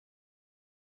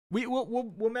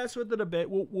mess with it a bit.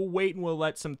 We'll wait and we'll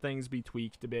let some things be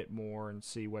tweaked a bit more and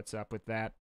see what's up with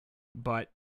that. But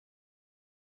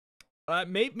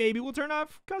maybe we'll turn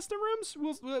off custom rooms.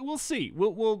 We'll see.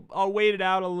 I'll wait it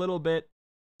out a little bit.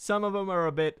 Some of them are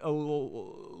a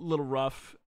little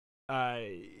rough,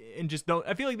 and just don't.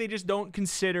 I feel like they just don't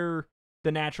consider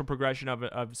the natural progression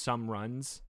of some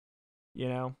runs, you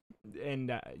know.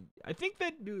 And I think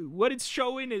that what it's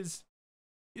showing is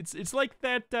it's like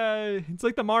that. It's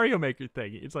like the Mario Maker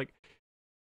thing. It's like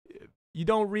you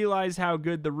don't realize how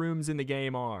good the rooms in the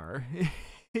game are,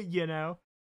 you know.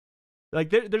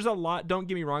 Like there's a lot. Don't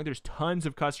get me wrong. There's tons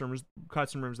of custom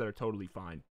rooms that are totally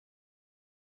fine,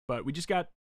 but we just got.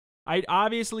 I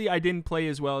didn't play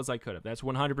as well as I could have. That's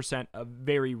 100% a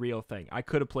very real thing. I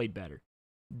could have played better,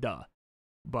 duh.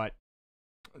 But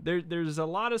there's a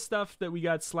lot of stuff that we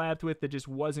got slapped with that just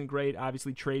wasn't great.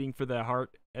 Obviously, trading for the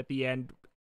heart at the end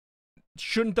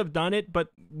shouldn't have done it, but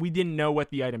we didn't know what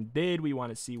the item did. We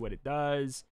want to see what it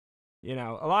does. You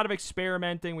know, a lot of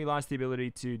experimenting. We lost the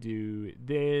ability to do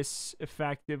this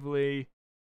effectively.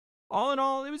 All in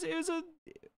all, it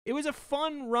was a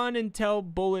fun run until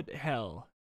bullet hell.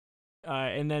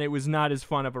 And then it was not as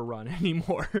fun of a run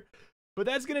anymore. But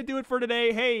that's going to do it for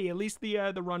today. Hey, at least the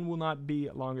run will not be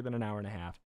longer than an hour and a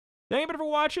half. Thank you for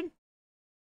watching.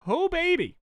 Oh,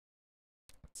 baby.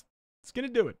 It's going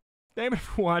to do it. Thank you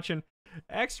for watching.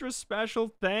 Extra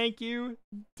special thank you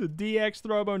to DX,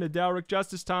 Throwbo, Nydeleric,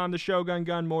 JusticeTom, the Shogun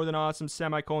Gun, MoreThanAwesome,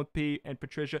 Semicolon P, and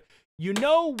Patricia. You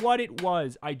know what it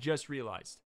was? I just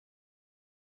realized.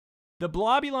 The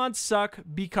Blobulons suck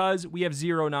because we have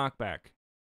 0 knockback.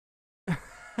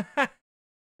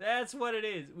 That's what it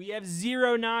is. We have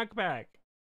 0 knockback.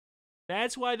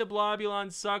 That's why the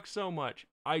Blobulons suck so much.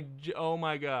 Oh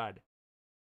my god.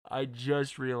 I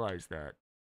just realized that.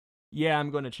 Yeah,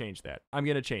 I'm going to change that.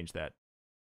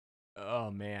 Oh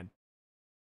man.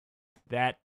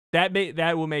 That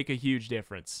will make a huge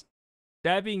difference.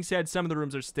 That being said, some of the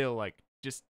rooms are still like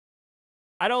just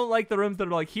I don't like the rooms that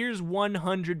are like here's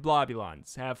 100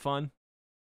 Blobulons. Have fun.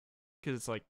 Cuz it's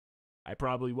like I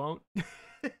probably won't.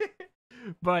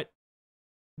 But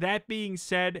that being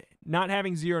said, not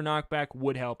having 0 knockback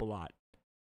would help a lot.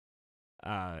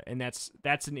 And that's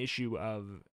an issue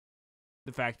of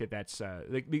the fact that that's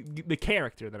the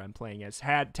character that I'm playing as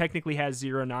technically has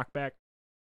 0 knockback,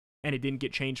 and it didn't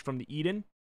get changed from the Eden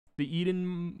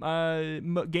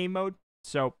game mode.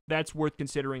 So that's worth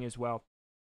considering as well.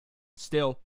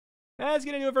 Still, that's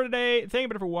gonna do it for today.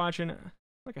 Thank you for watching.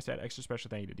 Like I said, extra special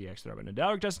thank you to DX, Throwbo,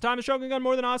 Nydeleric, JusticeTom, the Shogun Gun,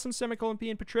 MoreThanAwesome, Semicolon P,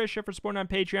 and Patricia for supporting on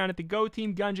Patreon at the Go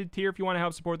Team Gungeon tier. If you want to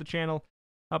help support the channel,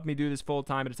 help me do this full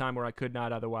time at a time where I could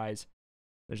not otherwise.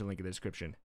 There's a link in the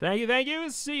description. Thank you.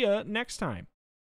 See ya next time.